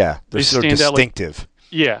yeah, they're They so stand out like- distinctive.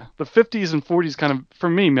 Yeah, the 50s and 40s kind of, for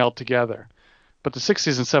me, meld together. But the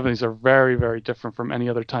 60s and 70s are very, very different from any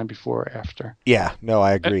other time before or after. Yeah, no,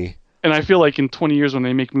 I agree. And I feel like in 20 years when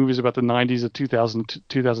they make movies about the 90s, the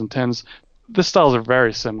 2010s, the styles are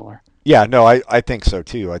very similar. Yeah, no, I think so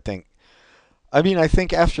too. I think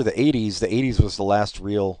after the 80s was the last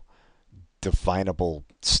real definable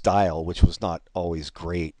style, which was not always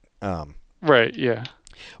great. Right, yeah.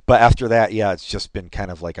 But after that, yeah, it's just been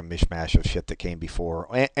kind of like a mishmash of shit that came before.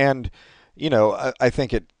 And I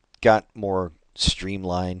think it got more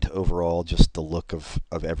streamlined overall, just the look of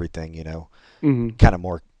everything, Mm-hmm. kind of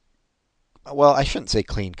more, well, I shouldn't say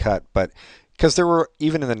clean cut, but because there were,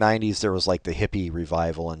 even in the 90s, there was like the hippie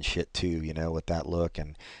revival and shit too, with that look.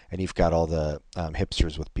 And you've got all the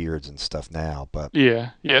hipsters with beards and stuff now. But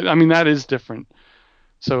Yeah. I mean, that is different.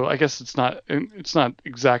 So I guess it's not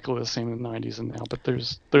exactly the same in the 90s and now, but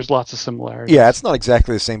there's lots of similarities. Yeah, it's not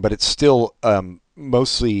exactly the same, but it's still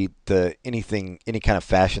mostly any kind of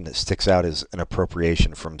fashion that sticks out is an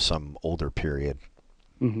appropriation from some older period.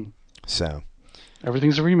 Hmm. So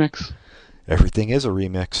Everything's a remix. everything is a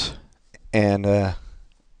remix, and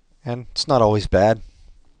it's not always bad.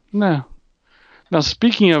 No. Now,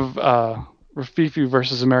 speaking of Rafifi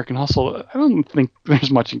versus American Hustle, I don't think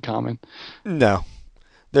there's much in common. No,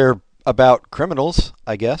 they're about criminals,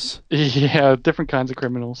 I guess. Yeah, different kinds of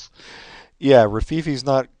criminals. Yeah, Rafifi's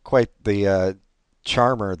not quite the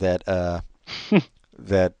charmer that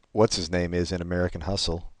that what's his name is in American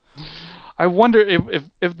Hustle. I wonder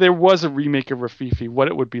if there was a remake of Rafifi, what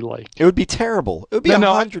it would be like. It would be terrible. It would be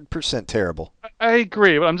 100% terrible. I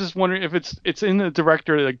agree, but I'm just wondering if it's in a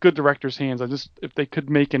good director's hands. If they could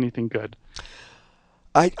make anything good.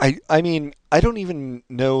 I mean, I don't even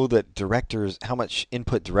know that how much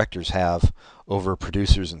input directors have over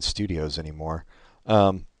producers and studios anymore.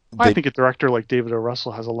 I think a director like David O.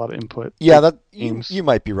 Russell has a lot of input. Yeah, that you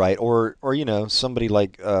might be right, or somebody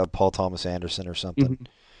like Paul Thomas Anderson or something. Mm-hmm.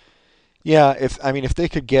 Yeah, if they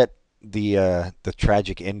could get the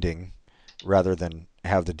tragic ending rather than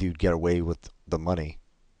have the dude get away with the money.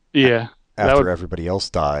 Yeah. After everybody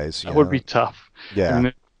else dies. That would be tough. Yeah. I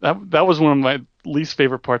mean, that was one of my least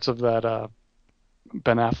favorite parts of that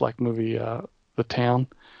Ben Affleck movie, The Town.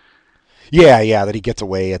 Yeah, that he gets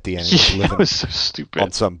away at the end. Yeah, that was so stupid.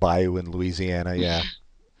 On some bayou in Louisiana, yeah.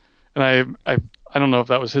 And I don't know if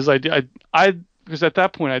that was his idea. Because at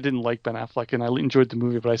that point I didn't like Ben Affleck and I enjoyed the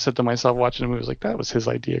movie, but I said to myself watching the movie, I was like, that was his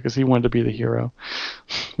idea because he wanted to be the hero,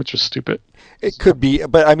 which was stupid. It could be,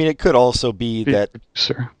 but I mean, it could also be that.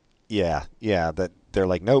 Producer. Yeah, that they're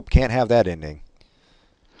like, nope, can't have that ending.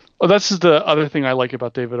 Oh, that's the other thing I like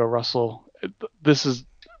about David O. Russell. It's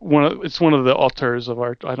one of the auteurs of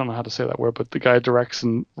art. I don't know how to say that word, but the guy directs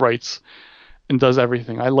and writes and does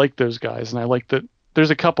everything. I like those guys, and I like that there's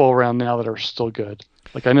a couple around now that are still good.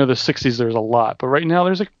 Like I know the 60s there's a lot, but right now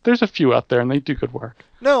there's a few out there and they do good work.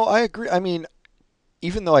 No, I agree. I mean,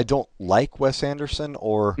 even though I don't like Wes Anderson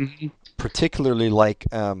or particularly like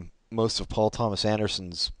most of Paul Thomas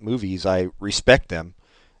Anderson's movies, I respect them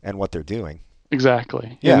and what they're doing.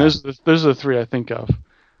 Exactly. Yeah. And those are the three I think of.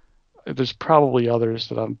 There's probably others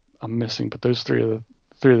that I'm missing, but those three are the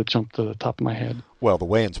three that jump to the top of my head. Well, the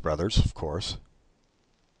Wayans brothers, of course.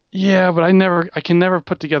 Yeah, but I can never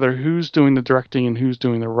put together who's doing the directing and who's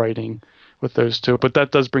doing the writing with those two. But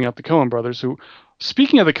that does bring up the Coen brothers, who,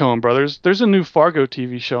 speaking of the Coen brothers, there's a new Fargo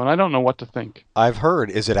TV show, and I don't know what to think. I've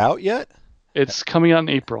heard. Is it out yet? It's coming out in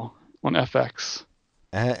April on FX.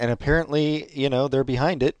 And apparently, they're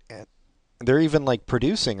behind it. They're even like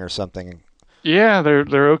producing or something. Yeah,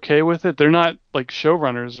 they're okay with it. They're not like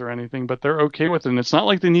showrunners or anything, but they're okay with it. And it's not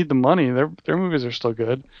like they need the money. Their movies are still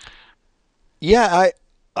good. Yeah,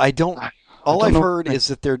 I don't. All I've heard know. is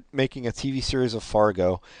that they're making a TV series of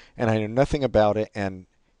Fargo, and I know nothing about it, and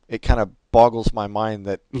it kind of boggles my mind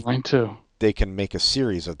that Mine too. They can make a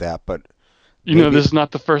series of that, but this is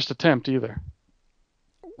not the first attempt either.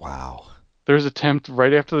 Wow. There's an attempt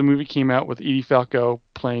right after the movie came out with Edie Falco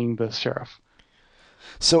playing the sheriff.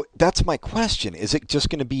 So that's my question. Is it just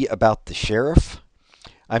going to be about the sheriff?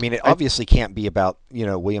 I mean, it obviously can't be about,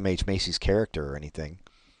 William H. Macy's character or anything.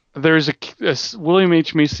 There's a William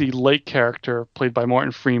H. Macy Lake character played by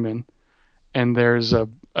Martin Freeman, and there's a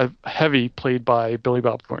heavy played by Billy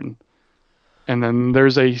Bob Thornton. And then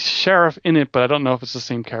there's a sheriff in it, but I don't know if it's the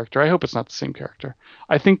same character. I hope it's not the same character.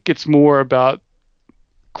 I think it's more about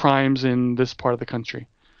crimes in this part of the country.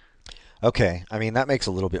 Okay. I mean, that makes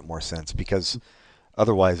a little bit more sense because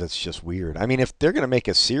otherwise it's just weird. I mean, if they're going to make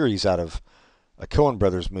a series out of a Coen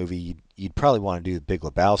Brothers movie, you'd probably want to do The Big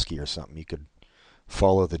Lebowski or something. You could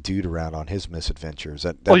follow the dude around on his misadventures.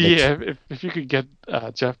 If you could get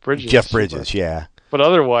Jeff Bridges. Jeff Bridges, yeah. But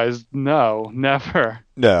otherwise, no, never.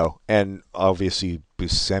 No, and obviously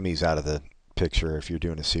Buscemi's out of the picture if you're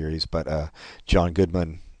doing a series, but John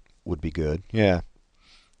Goodman would be good. Yeah,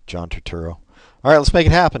 John Turturro. All right, let's make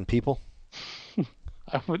it happen, people.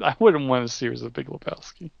 I wouldn't want a series of Big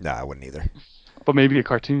Lebowski. No, I wouldn't either. But maybe a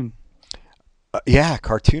cartoon. Yeah,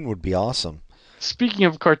 cartoon would be awesome. Speaking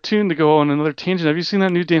of cartoon, to go on another tangent, have you seen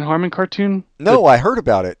that new Dan Harmon cartoon? No, I heard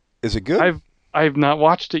about it. Is it good? I've not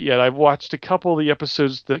watched it yet. I've watched a couple of the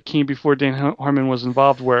episodes that came before Dan Harmon was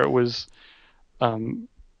involved, where it was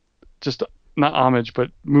just not homage, but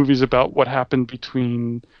movies about what happened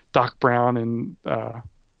between Doc Brown and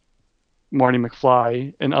Marty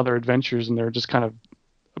McFly and other adventures, and they're just kind of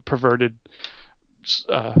perverted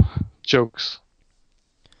jokes.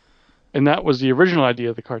 And that was the original idea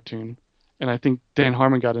of the cartoon. and I think Dan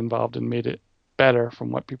Harmon got involved and made it better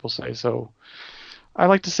from what people say. So I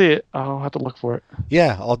like to see it. I'll have to look for it.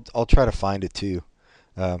 Yeah, I'll try to find it too.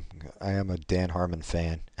 Um, I am a Dan Harmon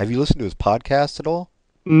fan. Have you listened to his podcast at all?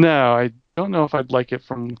 No, I don't know if I'd like it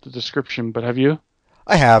from the description, but have you?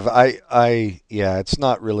 I have. Yeah, it's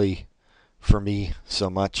not really for me so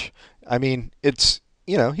much. I mean, it's,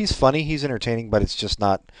 he's funny, he's entertaining, but it's just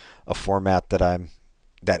not a format that I'm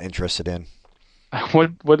that interested in.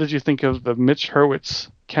 What did you think of the Mitch Hurwitz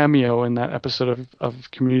cameo in that episode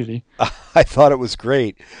of Community? I thought it was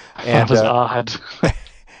great. That was odd.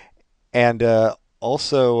 And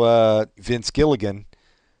also Vince Gilligan,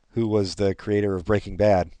 who was the creator of Breaking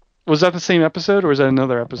Bad. Was that the same episode, or was that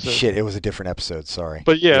another episode? Shit, it was a different episode. Sorry.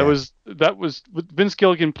 But yeah, that was Vince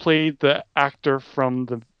Gilligan played the actor from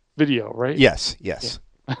the video, right? Yes. Yeah.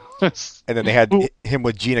 And then they had him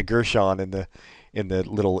with Gina Gershon in the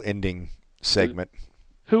little ending segment.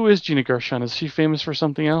 Who is Gina Gershon? Is she famous for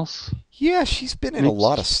something else? Yeah, she's been in a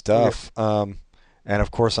lot of stuff. And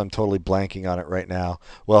of course, I'm totally blanking on it right now.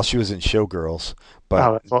 Well, she was in Showgirls,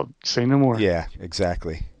 but say no more. Yeah,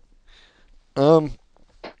 exactly. All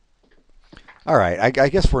right, I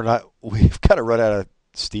guess we've got to run out of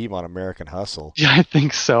steam on American Hustle. Yeah, I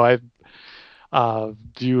think so. Do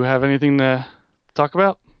you have anything to talk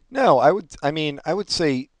about? No, I would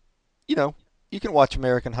say, you can watch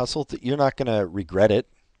American Hustle. You're not going to regret it.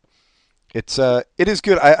 It is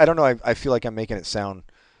good. I don't know. I feel like I'm making it sound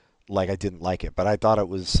like I didn't like it, but I thought it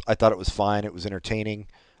was fine. It was entertaining.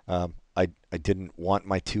 I didn't want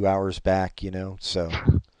my 2 hours back, so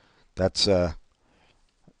that's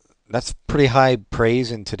pretty high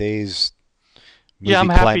praise in today's movie I'm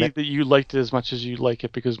happy climate. that you liked it as much as you like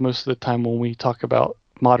it, because most of the time when we talk about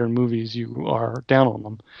modern movies, you are down on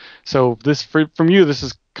them. So from you, this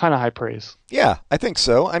is kind of high praise. Yeah, I think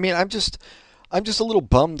so. I mean, I'm just a little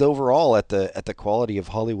bummed overall at the quality of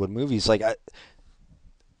Hollywood movies. Like,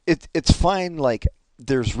 it's fine. Like,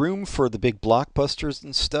 there's room for the big blockbusters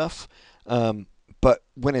and stuff, but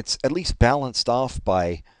when it's at least balanced off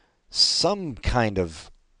by some kind of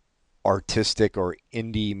artistic or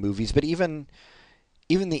indie movies, but even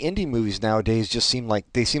the indie movies nowadays just seem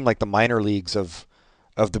like the minor leagues of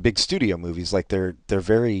the big studio movies. Like, they're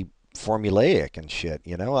very formulaic and shit.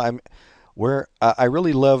 I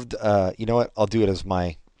really loved. You know what? I'll do it as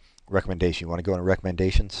my recommendation. You want to go into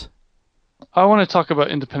recommendations? I want to talk about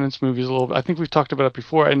independence movies a little bit. I think we've talked about it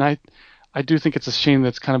before, and I do think it's a shame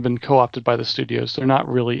that's kind of been co-opted by the studios. They're not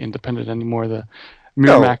really independent anymore. The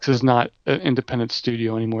Miramax is not an independent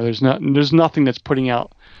studio anymore. There's nothing that's putting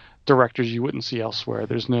out directors you wouldn't see elsewhere. I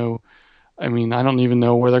don't even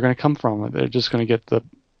know where they're going to come from. They're just going to get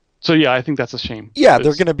So yeah, I think that's a shame. Yeah,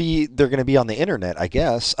 they're going to be on the internet, I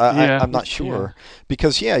guess. I'm not sure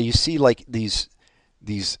because you see like these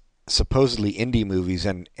supposedly indie movies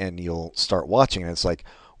and you'll start watching and it's like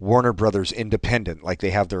Warner Brothers independent, like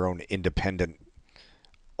they have their own independent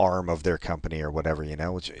arm of their company or whatever,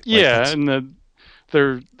 which and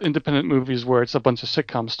they're independent movies where it's a bunch of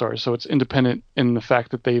sitcom stars, so it's independent in the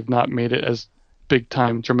fact that they've not made it as big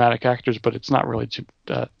time dramatic actors, but it's not really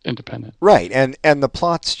independent. Right, and the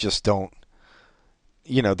plots just don't,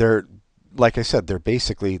 they're, like I said, they're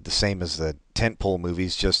basically the same as the tentpole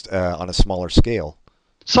movies, just on a smaller scale.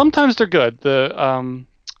 Sometimes they're good.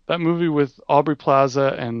 That movie with Aubrey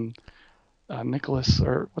Plaza and Nicholas,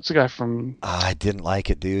 or what's the guy from? I didn't like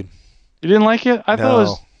it, dude. You didn't like it? I No.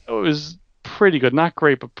 thought it was pretty good. Not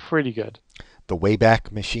great, but pretty good. The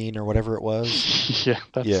Wayback Machine or whatever it was. Yeah,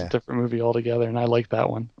 that's a different movie altogether, and I like that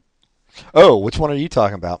one. Oh, which one are you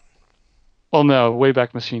talking about? Well, no,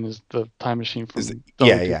 Wayback Machine is the time machine from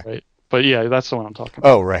right? But yeah, that's the one I'm talking about.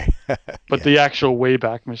 Oh, right. But the actual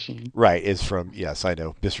Wayback Machine. Right, is from, yes, I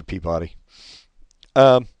know, Mr. Peabody.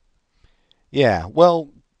 Yeah, well,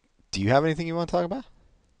 do you have anything you want to talk about?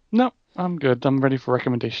 No, I'm good. I'm ready for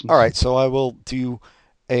recommendations. All right, so I will do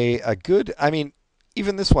a good,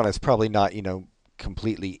 even this one is probably not,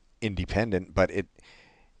 completely independent, but it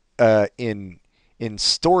in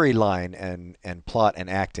storyline and plot and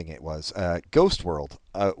acting it was. Ghost World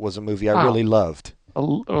was a movie I really loved.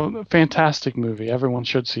 A fantastic movie. Everyone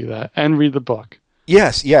should see that and read the book.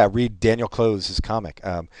 Yes, yeah, read Daniel Clowes' comic.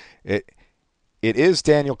 It is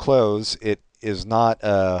Daniel Clowes. It is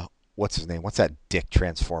not what's his name? What's that Dick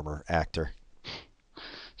Transformer actor?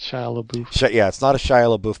 Shia LaBeouf. Yeah, it's not a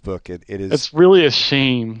Shia LaBeouf book. It is. It's really a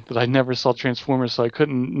shame that I never saw Transformers, so I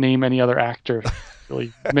couldn't name any other actor.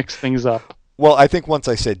 Really mix things up. Well, I think once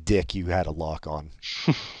I said Dick, you had a lock on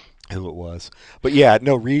who it was. But yeah,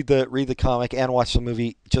 no, read the comic and watch the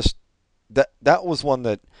movie. Just that was one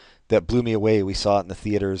that blew me away. We saw it in the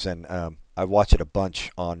theaters, and I watched it a bunch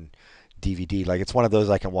on DVD. Like it's one of those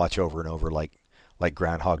I can watch over and over, like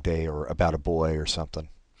Groundhog Day or About a Boy or something.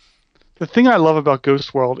 The thing I love about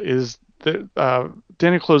Ghost World is that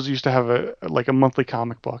Daniel Close used to have a monthly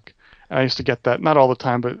comic book, and I used to get that not all the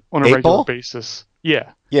time, but on a Eight regular Ball? basis.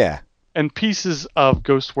 Yeah, Yeah. and pieces of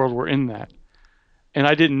Ghost World were in that, and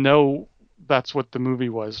I didn't know that's what the movie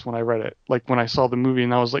was when I read it. Like when I saw the movie,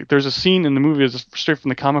 and I was like, "There's a scene in the movie that's straight from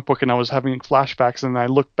the comic book," and I was having flashbacks, and I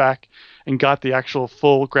looked back and got the actual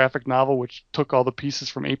full graphic novel, which took all the pieces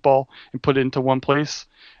from 8 Ball and put it into one place,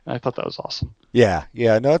 and I thought that was awesome. Yeah.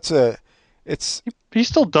 No, it's He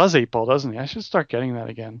still does 8 Ball, doesn't he? I should start getting that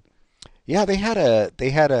again. yeah. They had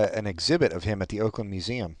an exhibit of him at the Oakland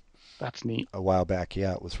Museum That's neat. a while back.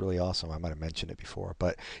 Yeah, it was really awesome. I might have mentioned it before,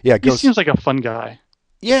 but yeah, He seems like a fun guy.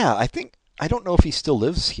 Yeah, I don't know if he still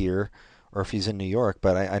lives here or if he's in New York,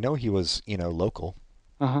 but I know he was, local.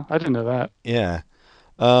 I didn't know that. Yeah.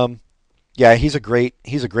 Yeah, he's a great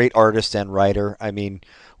artist and writer. I mean,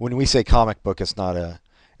 when we say comic book, it's not a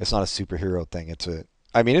superhero thing.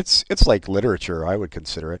 It's like literature, I would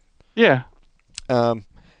consider it. Yeah.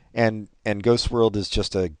 And Ghost World is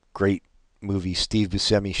just a great movie. Steve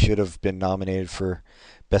Buscemi should have been nominated for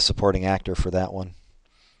Best Supporting Actor for that one.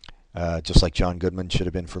 Just like John Goodman should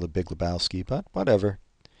have been for The Big Lebowski, but whatever.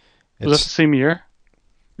 Was that the same year?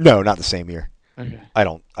 No, not the same year. Okay. I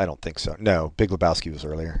don't think so. No, Big Lebowski was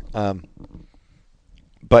earlier.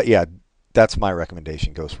 But yeah, that's my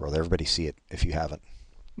recommendation, Ghost World. Everybody see it if you haven't.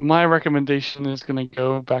 My recommendation is going to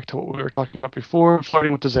go back to what we were talking about before,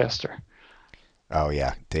 Flirting with Disaster. Oh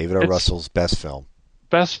yeah, David O. Russell's best film.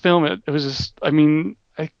 Best film. It was just, I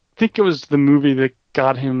think it was the movie that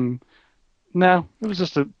got him. No, it was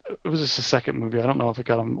just a second movie. I don't know if it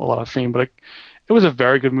got him a lot of fame, but it was a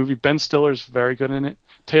very good movie. Ben Stiller's very good in it.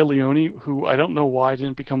 Téa Leoni, who I don't know why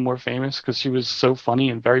didn't become more famous because she was so funny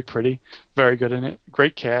and very pretty, very good in it.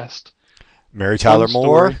 Great cast. Mary Tyler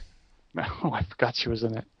Moore. Oh, I forgot she was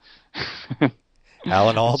in it.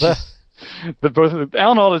 Alan Alda.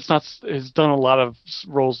 Alan Alda has done a lot of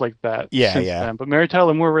roles like that. Yeah, since yeah. then, but Mary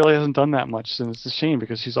Tyler Moore really hasn't done that much, and it's a shame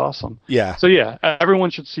because she's awesome. Yeah. So yeah,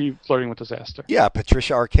 everyone should see Flirting with Disaster. Yeah,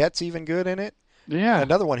 Patricia Arquette's even good in it. Yeah.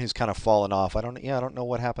 Another one who's kind of fallen off. I don't know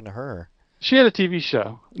what happened to her. She had a TV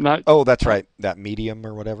show. Oh, that's right. That Medium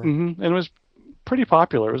or whatever. Mm-hmm. And it was pretty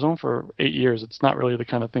popular. It was on for 8 years. It's not really the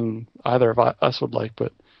kind of thing either of us would like,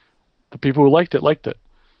 but the people who liked it.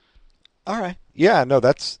 All right. Yeah, no,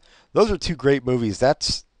 those are two great movies.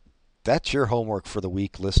 That's your homework for the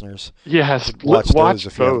week, listeners. Yes, Watch those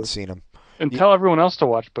if you haven't both. seen them. And tell everyone else to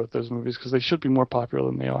watch both those movies because they should be more popular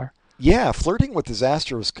than they are. Yeah, Flirting with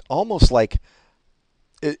Disaster was almost like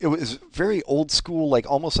it was very old school, like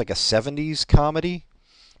almost like a 70s comedy,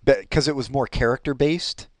 because it was more character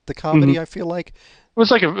based. The comedy, I feel like it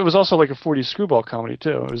was also like a 40s screwball comedy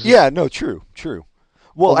too. It was true.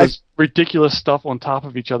 Well, this ridiculous stuff on top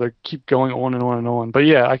of each other keep going on and on and on. But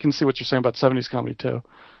yeah, I can see what you're saying about 70s comedy too.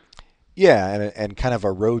 Yeah, and kind of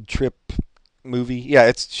a road trip movie. Yeah,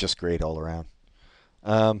 it's just great all around.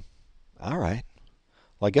 All right.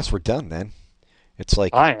 Well, I guess we're done then. It's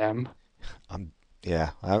like I am.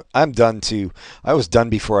 I'm done too. I was done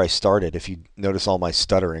before I started. If you notice all my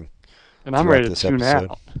stuttering, and I'm ready to tune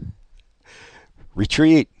out.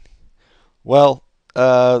 Retreat. Well,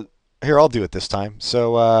 here I'll do it this time.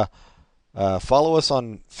 So follow us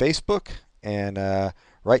on Facebook and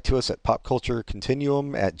write to us at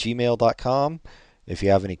popculturecontinuum@gmail.com if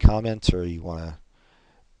you have any comments or you want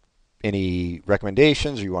any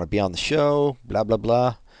recommendations or you want to be on the show. Blah blah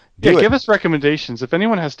blah. Give us recommendations. If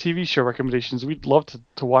anyone has TV show recommendations, we'd love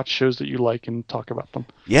to watch shows that you like and talk about them.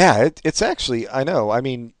 Yeah, it's actually, I know. I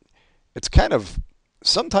mean, it's kind of,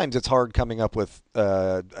 sometimes it's hard coming up with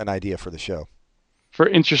an idea for the show. For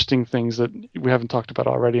interesting things that we haven't talked about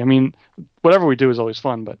already. I mean, whatever we do is always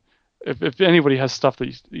fun, but if anybody has stuff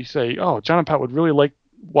that you say, oh, John and Pat would really like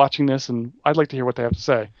watching this and I'd like to hear what they have to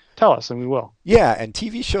say, tell us and we will. Yeah, and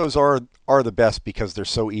TV shows are the best because they're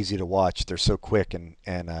so easy to watch. They're so quick and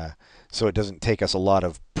so it doesn't take us a lot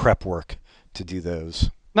of prep work to do those.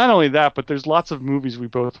 Not only that, but there's lots of movies we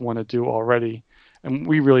both want to do already, and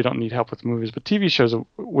we really don't need help with movies, but TV shows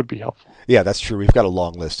would be helpful. Yeah, that's true. We've got a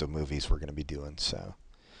long list of movies we're going to be doing. So,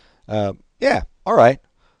 yeah, all right.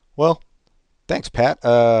 Well, thanks, Pat.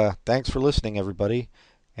 Thanks for listening, everybody.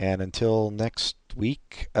 And until next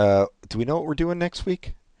week, do we know what we're doing next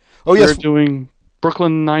week? Oh, yes. We're doing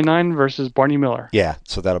Brooklyn Nine-Nine versus Barney Miller. Yeah,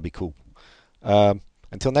 so that'll be cool.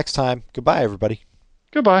 Until next time, goodbye, everybody.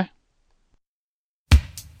 Goodbye.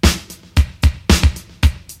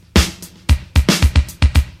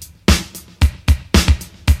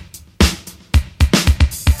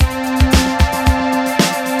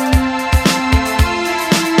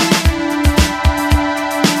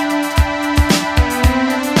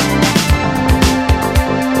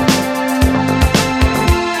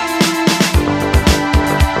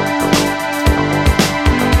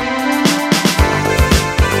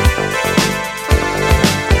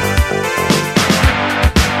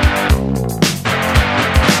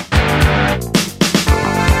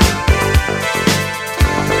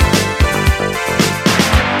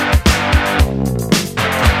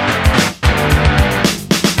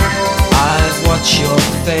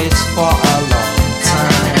 face for a long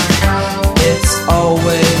time. It's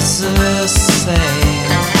always the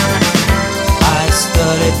same. I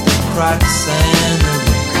studied the cracks and the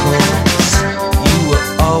wrinkles. You were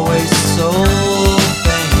always so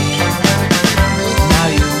vain, but now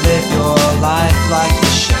you live your life like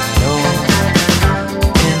a shadow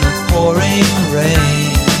in the pouring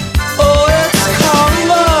rain. Oh, it's called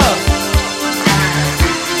love.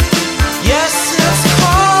 Yes, it's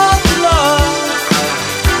called love.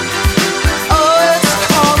 Oh, it's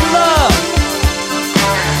called love.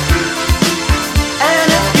 And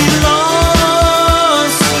it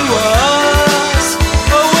belongs to us.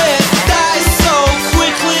 Oh, it dies so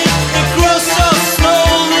quickly, it grows so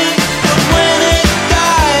slowly. But when it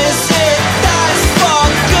dies for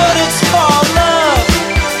good. It's called love.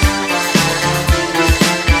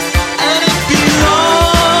 And it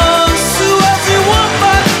belongs to everyone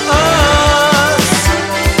but us.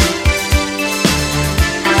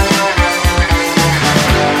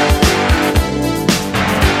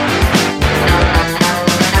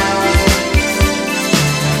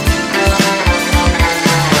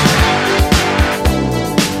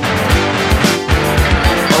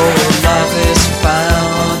 Oh, love is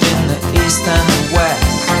found in the east and the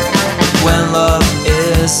west. When love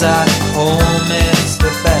is at home, it's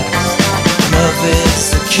the best. Love is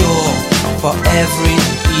the cure for every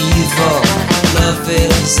evil. Love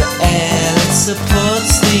is the air that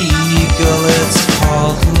supports the eagle. It's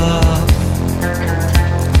called love.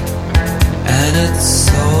 And it's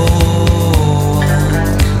so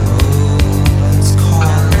uncool. It's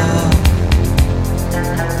called love.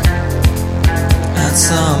 And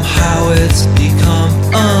somehow it's become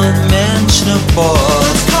unmentionable.